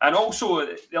 And also,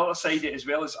 the other side of it as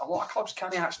well is a lot of clubs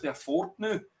can't actually afford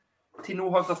now to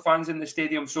not have their fans in the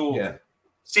stadium. So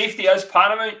safety is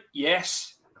paramount, yes.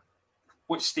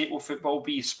 What state will football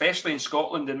be, especially in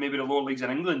Scotland and maybe the lower leagues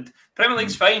in England? Premier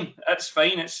League's fine. It's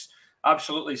fine. It's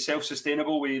absolutely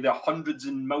self-sustainable with the hundreds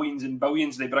and millions and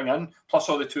billions they bring in, plus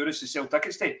all the tourists they sell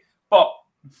tickets to. But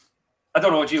I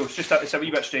don't know, Gio. It's a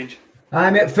wee bit strange. I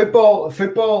mean, football,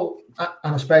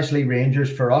 and especially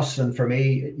Rangers for us and for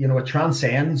me, it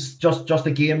transcends just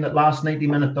a game that lasts 90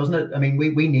 minutes, doesn't it? I mean,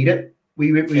 we need it.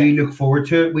 We look forward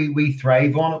to it. We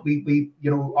thrive on it. We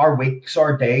our weeks,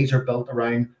 our days are built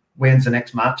around when's the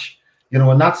next match,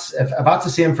 and that's if that's the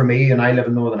same for me. And I live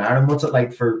in Northern Ireland. What's it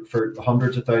like for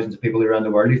hundreds of thousands of people around the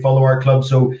world who follow our club?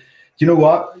 So, you know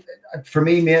what? For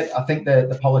me, mate, I think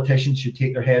the politicians should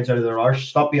take their heads out of their arse,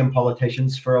 stop being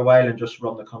politicians for a while, and just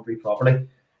run the country properly.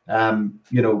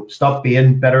 Stop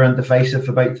being bitter and divisive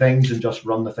about things, and just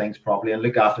run the things properly and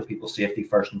look after people's safety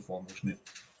first and foremost, mate.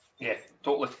 Yeah,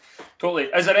 totally.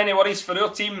 Is there any worries for our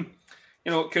team?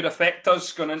 It could affect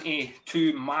us going into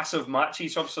 2 massive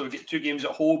matches. Obviously, we've got 2 games at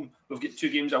home. We've got 2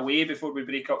 games away before we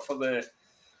break up for the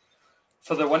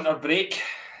winter break.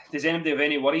 Does anybody have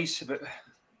any worries about,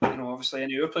 obviously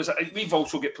any of our players. We've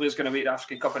also got players going away to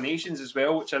African Cup of Nations as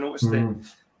well, which I noticed the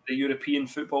European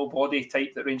football body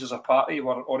type that Rangers are party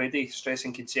were already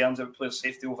stressing concerns about player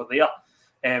safety over there,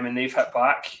 and they've hit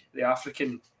back. The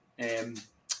African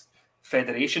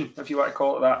Federation, if you want to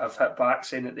call it that, have hit back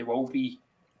saying that they will be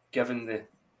given the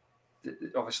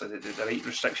right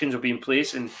restrictions will be in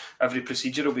place and every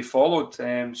procedure will be followed.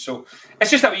 So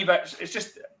it's just a wee bit.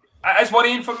 It's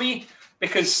worrying for me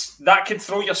because that could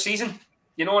throw your season.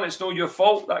 And it's not your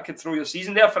fault. That could throw your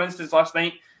season there. For instance, last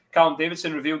night, Callum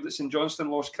Davidson revealed that St Johnstone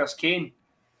lost Chris Kane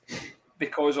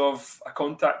because of a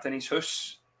contact in his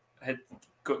house had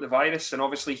got the virus, and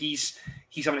obviously he's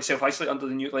having to self-isolate under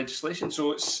the new legislation.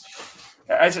 So it's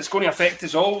going to affect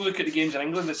us all. Look at the games in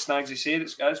England, as Snagsy said,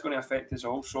 it's going to affect us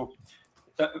all. So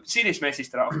serious message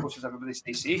to that, of course, is everybody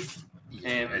stay safe.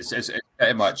 It's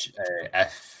pretty much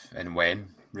if and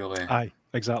when, really. Aye,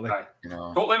 exactly. Aye.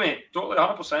 Totally, mate. Totally,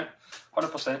 100%.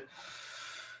 100%.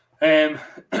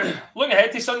 Looking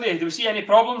ahead to Sunday, do we see any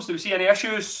problems? Do we see any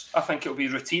issues? I think it'll be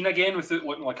routine again without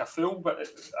looking like a fool, but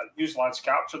these lads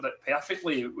captured it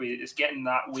perfectly. It's getting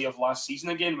that way of last season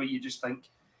again, where you just think,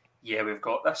 yeah, we've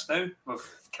got this now. We've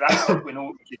cracked it. We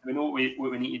know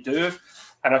what we need to do.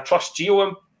 And I trust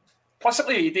Gio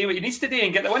implicitly to do what he needs to do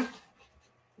and get the win.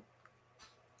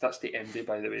 That's the MD,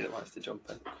 by the way, that wants to jump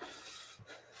in.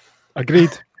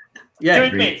 Agreed. Yeah,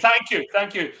 good, mate. Thank you.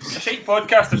 A shite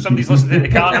podcast if somebody's listening to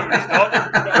the car.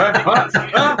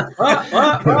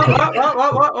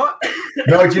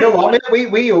 No, do you know what?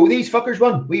 We owe these fuckers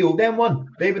one. We owe them one.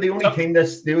 They were the only team.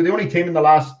 They were the only team in the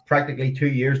last practically 2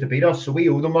 years to beat us. So we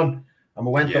owe them one, and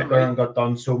we went up there and got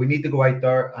done. So we need to go out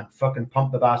there and fucking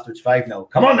pump the bastards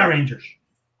 5-0. Come on, now, Rangers.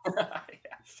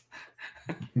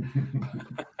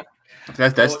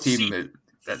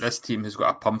 This team has got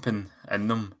a pumping in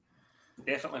them.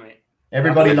 Definitely, mate.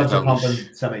 Everybody loves a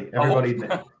pumping, Sammy. Everybody.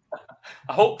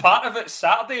 I hope part of it's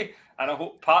Saturday, and I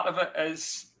hope part of it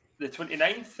is the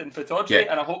 29th in Pittodrie,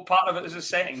 and I hope part of it is the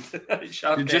second.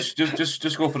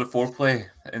 just go for the foreplay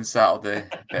in Saturday.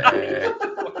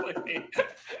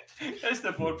 It's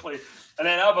the foreplay, and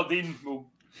then Aberdeen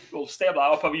will step that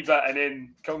up a wee bit, and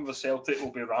then come with Celtic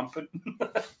will be rampant.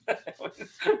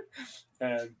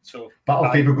 So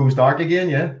battle fever goes dark again,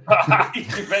 yeah.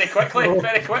 very quickly.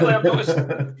 I've noticed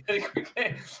very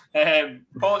quickly.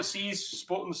 Paul C's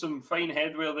spotting some fine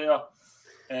headwear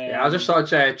there. I just thought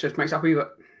just mix up a wee bit.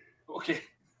 Okay.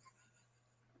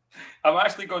 I'm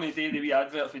actually going to do the wee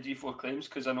advert for G4 Claims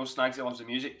because I know Snagsy loves the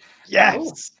music.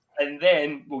 Yes. And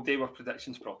then we'll do our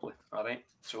predictions properly. All right.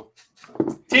 So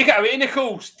take it away,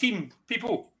 Nicole's team,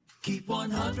 people. Keep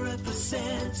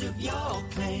 100% of your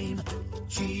claim.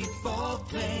 G4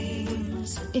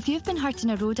 Claims. If you've been hurt in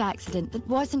a road accident that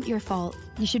wasn't your fault,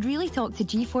 you should really talk to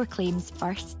G4 Claims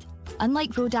first.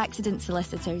 Unlike road accident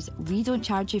solicitors, we don't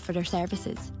charge you for our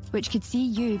services, which could see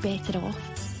you better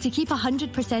off. To keep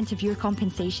 100% of your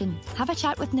compensation, have a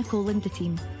chat with Nicole and the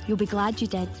team. You'll be glad you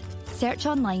did. Search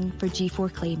online for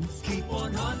G4 Claims. Keep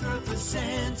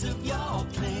 100% of your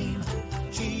claim.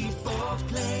 G4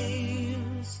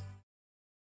 Claims.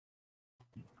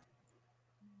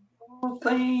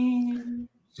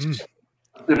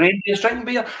 The Rangers drinking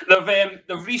beer.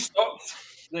 They've restocked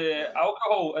the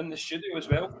alcohol in the studio as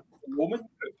well. The Roman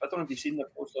group. I don't know if you've seen their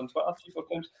post on Twitter 3-4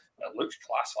 times. It looks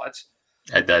class, lads.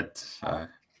 I did.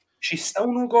 She's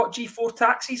still not got G4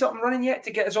 taxis up and running yet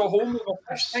to get us all home.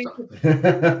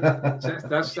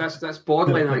 That's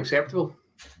borderline unacceptable.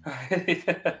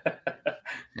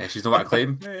 Yeah, she's not what I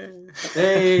claim.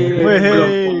 Hey.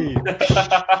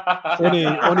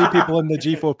 Only people in the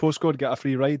G4 postcode get a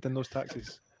free ride in those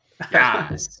taxis.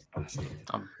 Yes.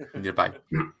 I'm nearby.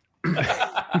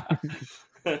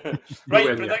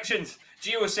 Right, predictions.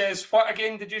 Gio says, what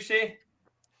again did you say?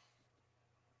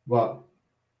 What?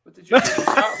 What did you say?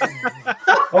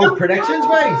 Oh, predictions,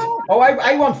 mate. Oh,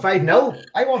 I want 5-0.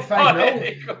 I want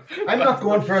 5-0. I'm not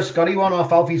going for a Scotty one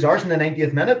off Alfie's arse in the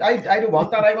 90th minute. I don't want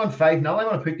that. I want 5-0. I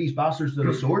want to put these bastards to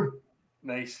the sword.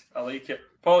 Nice. I like it.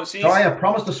 Paul, sorry, I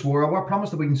promised to swear. I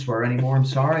promised that we can swear anymore. I'm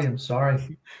sorry.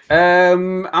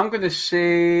 I'm going to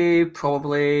say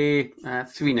probably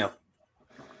 3-0.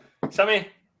 Sammy?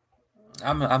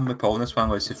 I'm with Paul on this one. I'm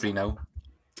going to say 3-0.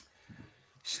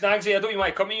 Snagsy, I don't even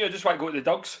want to come to you. I just want to go to the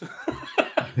dogs.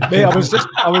 Mate, I was just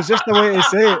the way to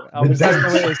say it. I was just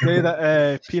the way to say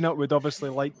that Peanut would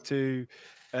obviously like to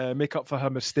make up for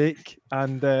her mistake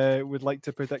and would like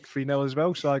to predict 3-0 as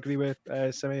well. So I agree with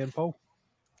Sammy and Paul.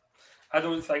 I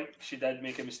don't think she did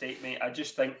make a mistake, mate. I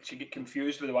just think she got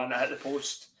confused with the one that hit the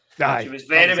post. Aye, she was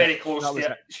very, very close to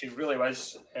it. She really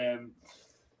was.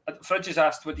 Fridge has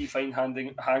asked, what do you find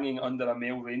hanging under a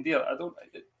male reindeer? I don't.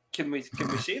 Can we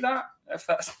say that? if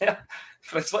that's there.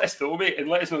 Fritz, let us know, mate, and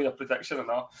let us know your prediction or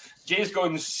not. Jay's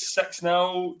going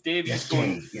 6-0. Dave's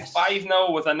going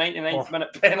 5-0 with a 99th minute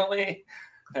penalty.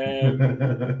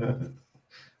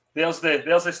 There's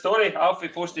the story. Alfie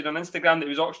posted on Instagram that he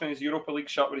was auctioning his Europa League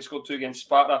shirt where he scored 2 against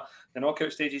Sparta. The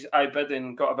knockout stages, I bid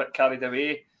and got a bit carried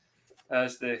away,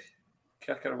 as the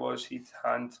kicker was he'd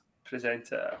hand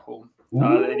present it at home.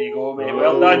 There you go, mate.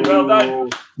 Well done.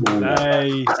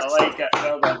 Nice. I like it.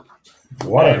 Well done.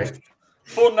 What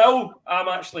 4-0. I'm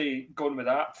actually going with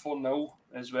that. 4-0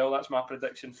 as well. That's my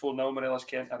prediction. 4-0. Morelos,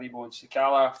 Kent, Aribo, and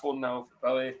Sakala. 4-0 for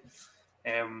Billy.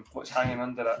 What's hanging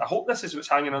under it? I hope this is what's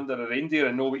hanging under a reindeer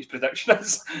and know what his prediction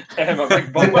is. A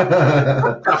big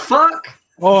bumper. The fuck?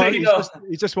 Oh,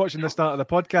 he's just watching the start of the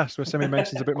podcast where Simmy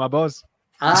mentions about my buzz.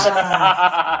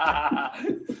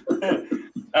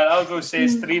 And Algo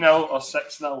says 3-0 or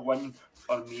 6-0 win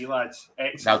for me, lads.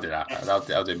 Excellent. I'll do that.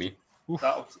 That'll do me.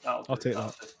 I'll take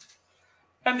that.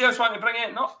 Anybody else want to bring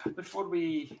it up before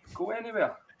we go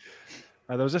anywhere?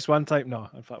 There was this one time. No,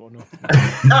 in fact, well, no.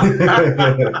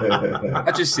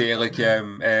 I just say, like,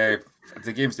 if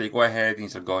the games they go ahead,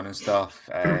 things are gone and stuff.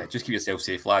 Just keep yourself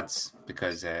safe, lads,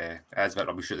 because it's a bit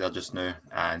rubbish out there just now,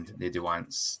 and nobody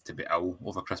wants to be ill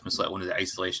over Christmas, let alone the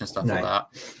isolation and stuff like that.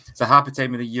 It's a happy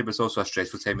time of the year, but it's also a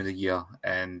stressful time of the year,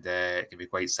 and it can be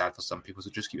quite sad for some people. So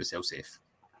just keep yourself safe.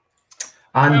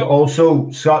 And also,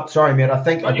 sorry, mate. I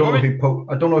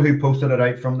don't know who posted it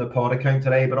out from the pod account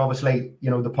today, but obviously,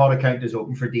 the pod account is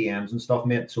open for DMs and stuff,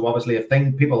 mate. So obviously, if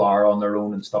people are on their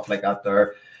own and stuff like that,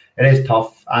 it is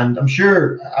tough. And I'm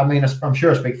sure I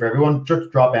speak for everyone.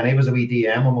 Just drop any of us a wee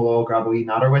DM, and we'll all grab a wee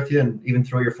natter with you, and even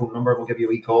throw your phone number, we'll give you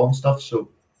a wee call and stuff. So,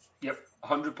 yep,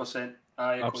 100%.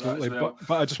 Absolutely. Well.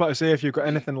 But I just want to say, if you've got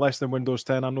anything less than Windows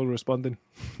 10, I'm not responding.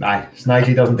 Nah,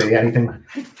 Snidey doesn't do anything.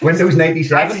 Windows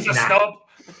 97. He's a snob.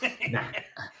 Nah.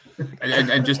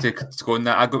 And just to go on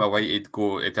that, I got my white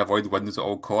to avoid Windows at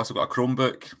all costs. I've got a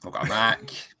Chromebook, I've got a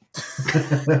Mac.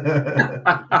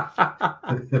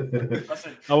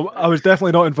 I was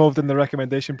definitely not involved in the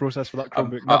recommendation process for that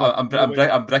Chromebook.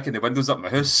 I'm breaking the windows up my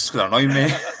house because they're annoying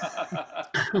me.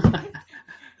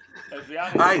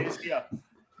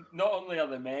 Not only are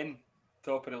the men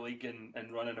top of the league and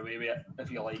running away with it,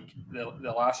 if you like,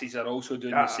 the lassies are also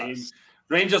doing the same.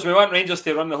 Rangers, we want Rangers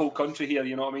to run the whole country here,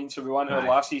 you know what I mean? So we want our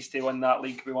lassies to win that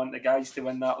league. We want the guys to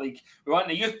win that league. We want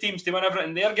the youth teams to win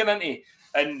everything they're getting into.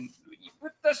 And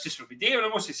that's just what we do. We're the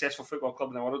most successful football club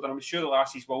in the world, and I'm sure the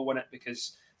lassies will win it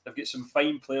because they've got some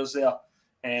fine players there.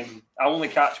 I only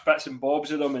catch bits and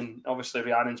bobs of them, and obviously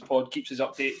Rhiannon's pod keeps us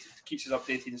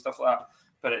updated and stuff like that.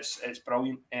 But it's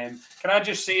brilliant. Can I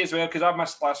just say as well, because I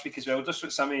missed last week as well, just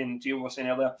what Sammy and Gio were saying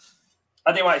earlier,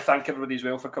 I do want to thank everybody as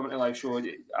well for coming to the live show.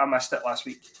 I missed it last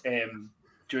week due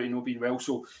to not being well,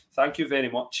 so thank you very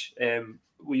much.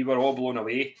 We were all blown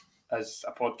away as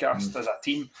a podcast, as a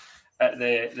team, at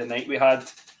the night we had.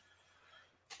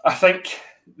 I think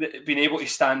that being able to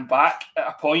stand back at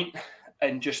a point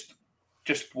and just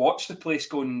watch the place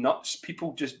go nuts,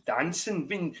 people just dancing.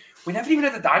 We never even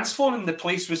had a dance floor, and the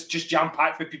place was just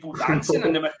jam-packed with people dancing.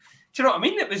 And do you know what I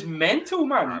mean? It was mental,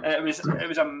 man. It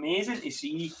was amazing to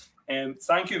see.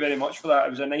 Thank you very much for that.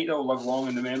 It was a night that will live long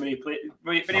in the memory.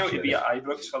 Being able to be at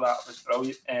Ibrox for that was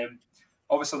brilliant.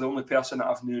 Obviously, the only person that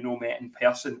I've not met in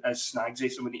person is Snagsy,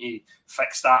 so we need to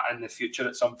fix that in the future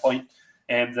at some point.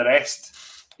 The rest,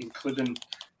 including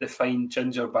the fine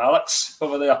ginger Ballocks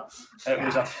over there, it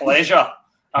was a pleasure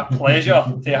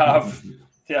to have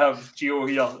Gio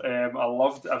here. I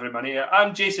loved every minute.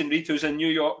 And Jason Reed, who's in New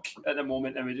York at the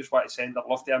moment, and we just want to send a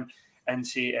love to him and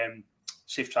say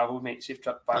safe travel, mate. Safe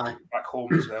trip back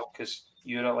home as well, because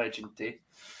you're a legend, eh?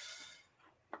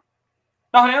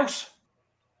 Nothing else.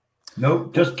 No,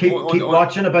 just keep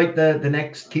watching about the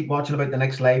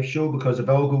next live show, because if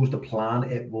all goes to plan,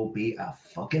 it will be a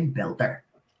fucking belter.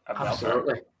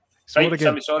 Absolutely. Right,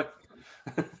 Sammy, sorry.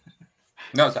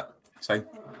 No, it's fine. Is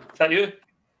that you?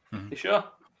 Mm-hmm. You sure?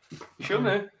 You sure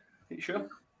now? You sure?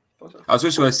 I was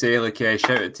just going to say,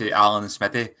 shout out to Alan and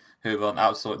Smitty, who were in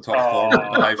absolute top form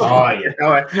in the live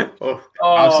show.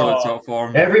 Absolute top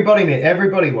form. Everybody, mate.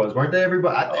 Everybody was, weren't they?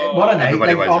 Everybody. What a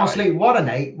night! Honestly, what a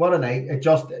night! What a night! It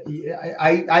just,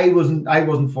 I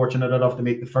wasn't fortunate enough to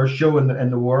make the first show in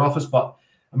the War Office, but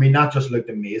I mean, that just looked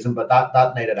amazing. But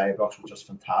that night at Ibrox was just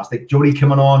fantastic. Jody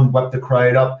coming on, whipped the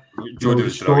crowd up. The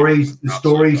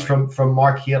stories from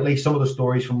Mark Haitley, some of the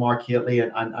stories from Mark Haitley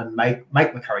and Mike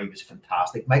McCurry was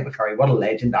fantastic. Mike McCurry, what a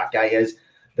legend that guy is.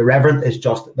 The Reverend is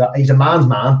he's a man's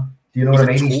man. Do you know what I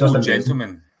mean? He's just a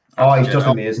gentleman. Oh, he's just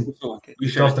amazing. We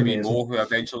shout out to Mo, who I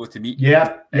eventually got to meet.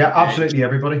 Yeah, absolutely,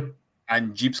 everybody.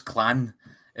 And Jeeps Clan.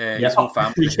 His whole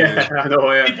family. I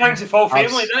know, He brings the full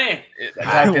family, doesn't he?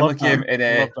 Family came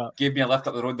and gave me a lift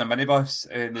up the road in a minibus.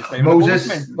 Moses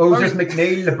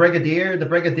McNeil, the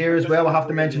Brigadier as well. I have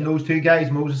to mention those two guys,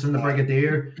 Moses and the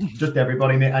Brigadier. Just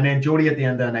everybody, mate. And then Jody at the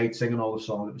end of the night singing all the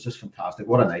songs. It was just fantastic.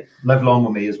 What a night. Live long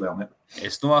with me as well, mate.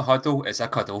 It's not a huddle, it's a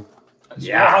cuddle. That's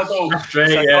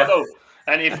right, cuddle.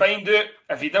 And to find out,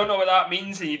 if you don't know what that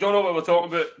means and you don't know what we're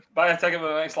talking about, buy a ticket for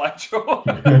the next live show.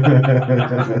 It's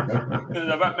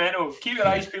a bit mental. Keep your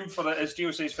eyes peeled for as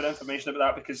Gio says, for information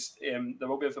about that, because there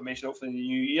will be information hopefully in the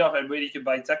new year and where you can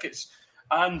buy tickets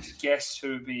and guests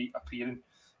who will be appearing.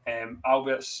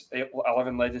 Albert's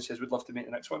 11 Legend says we'd love to make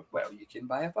the next one. Well, you can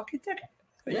buy a bucket ticket.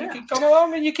 You can come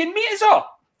along and you can meet us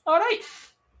all. All right.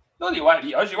 No, you want to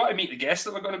meet us. You want to meet the guests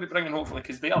that we're going to be bringing, hopefully,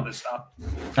 because they are the start.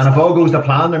 And if all goes to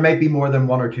plan, there might be more than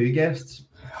one or two guests.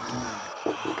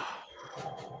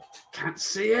 Can't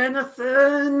say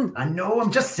anything. I know.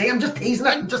 I'm just teasing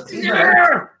it. Just teasing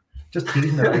it.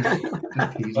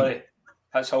 Sorry,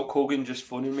 that's Hulk Hogan just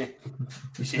phoning me.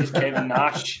 He says Kevin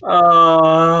Nash. We're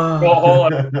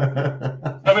on,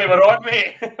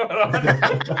 mate.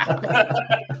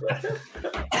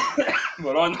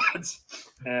 We're on, lads.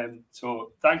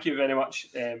 So thank you very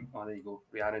much. There you go.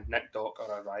 Rhiannon, Nick Doc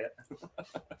or a riot.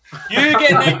 You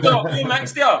get Nick Doc. You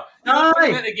mixed her.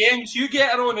 You're at the games. You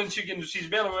get her on, and she's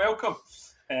very welcome.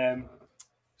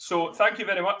 So thank you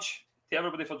very much to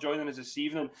everybody for joining us this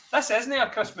evening. This isn't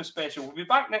our Christmas special. We'll be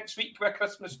back next week with a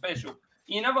Christmas special.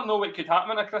 You never know what could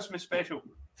happen in a Christmas special.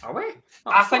 Are we?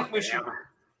 I think we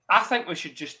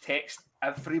should just text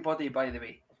everybody, by the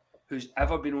way, who's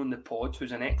ever been on the pod,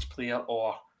 who's an ex-player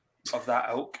or of that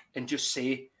ilk, and just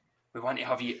say we want to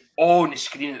have you all on the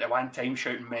screen at the one time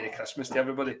shouting Merry Christmas to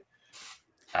everybody.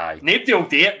 Aye. Nobody will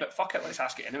do it, but fuck it, let's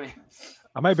ask it anyway.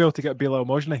 I might be able to get Bilal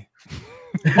Mojni.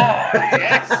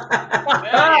 Yes.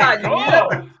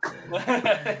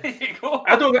 There you go.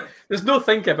 There's no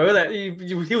think about it.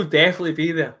 He'll definitely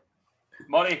be there.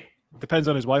 Murray. Depends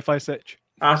on his Wi-Fi switch.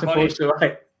 I suppose so,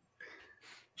 right.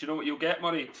 Do you know what you'll get,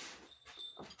 Murray?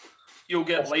 You'll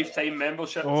get lifetime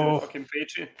membership to the fucking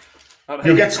Patreon. Right.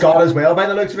 You'll get Scott as well. By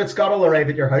the looks of it, Scott will arrive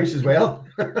at your house as well.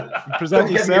 Present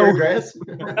Don't give me your address.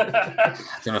 I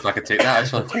don't know if I could take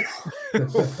that, actually.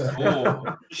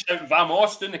 Shout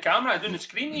Vamos down the camera, down the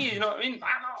screen, you know what I mean?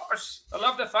 Vamos! I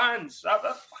love the fans. That's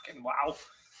fucking wow.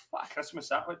 What a Christmas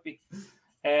that would be.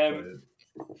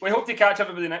 We hope to catch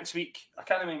everybody next week. I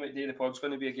can't remember what day the pod's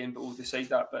going to be again, but we'll decide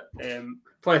that. But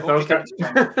probably Thursday.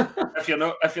 If you're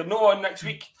not on next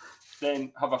week,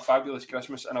 then have a fabulous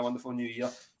Christmas and a wonderful New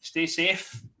Year. Stay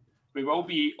safe. We will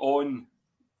be on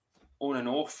and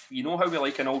off. You know how we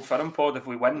like an old firm pod. If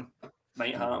we win,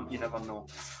 might happen. You never know.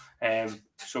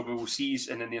 So we will see you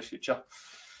in the near future.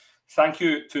 Thank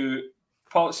you to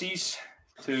Policies,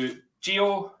 to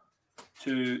Gio,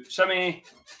 to Simmy,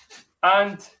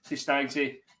 and to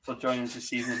Snagsy for joining us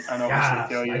this evening. And obviously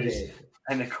tell you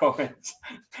in the comments.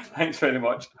 Thanks very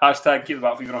much. Hashtag keep the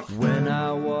battlefield on. When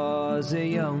I was a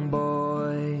young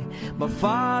boy, my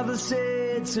father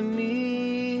said to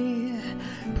me,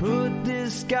 put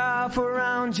this scarf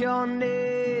around your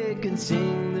neck and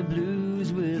sing the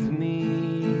blues with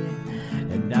me.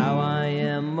 And now I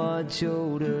am much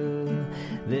older,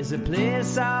 there's a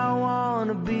place I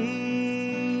wanna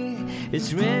be.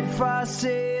 It's red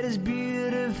frosted, it's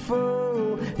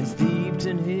beautiful, it's steeped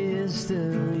in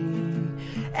history.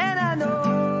 And I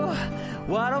know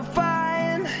what I'll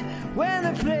find when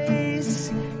the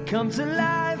place comes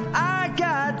alive. I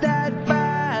got that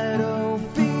battle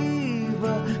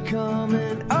fever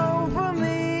coming over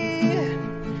me,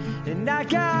 and I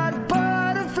got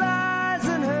butterflies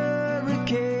and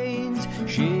hurricanes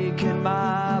shaking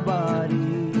my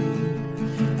body.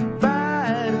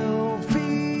 Battle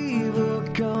fever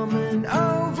coming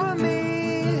over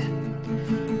me,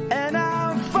 and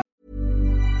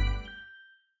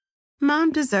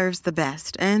Mom deserves the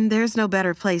best, and there's no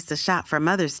better place to shop for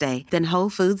Mother's Day than Whole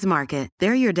Foods Market.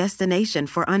 They're your destination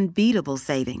for unbeatable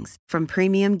savings, from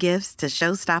premium gifts to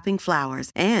show-stopping flowers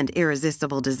and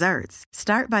irresistible desserts.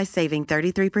 Start by saving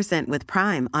 33% with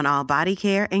Prime on all body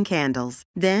care and candles.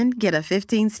 Then get a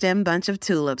 15-stem bunch of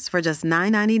tulips for just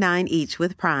 $9.99 each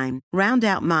with Prime. Round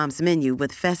out Mom's menu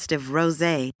with festive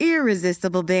rosé,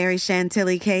 irresistible berry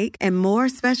chantilly cake, and more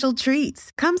special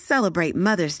treats. Come celebrate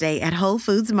Mother's Day at Whole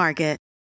Foods Market.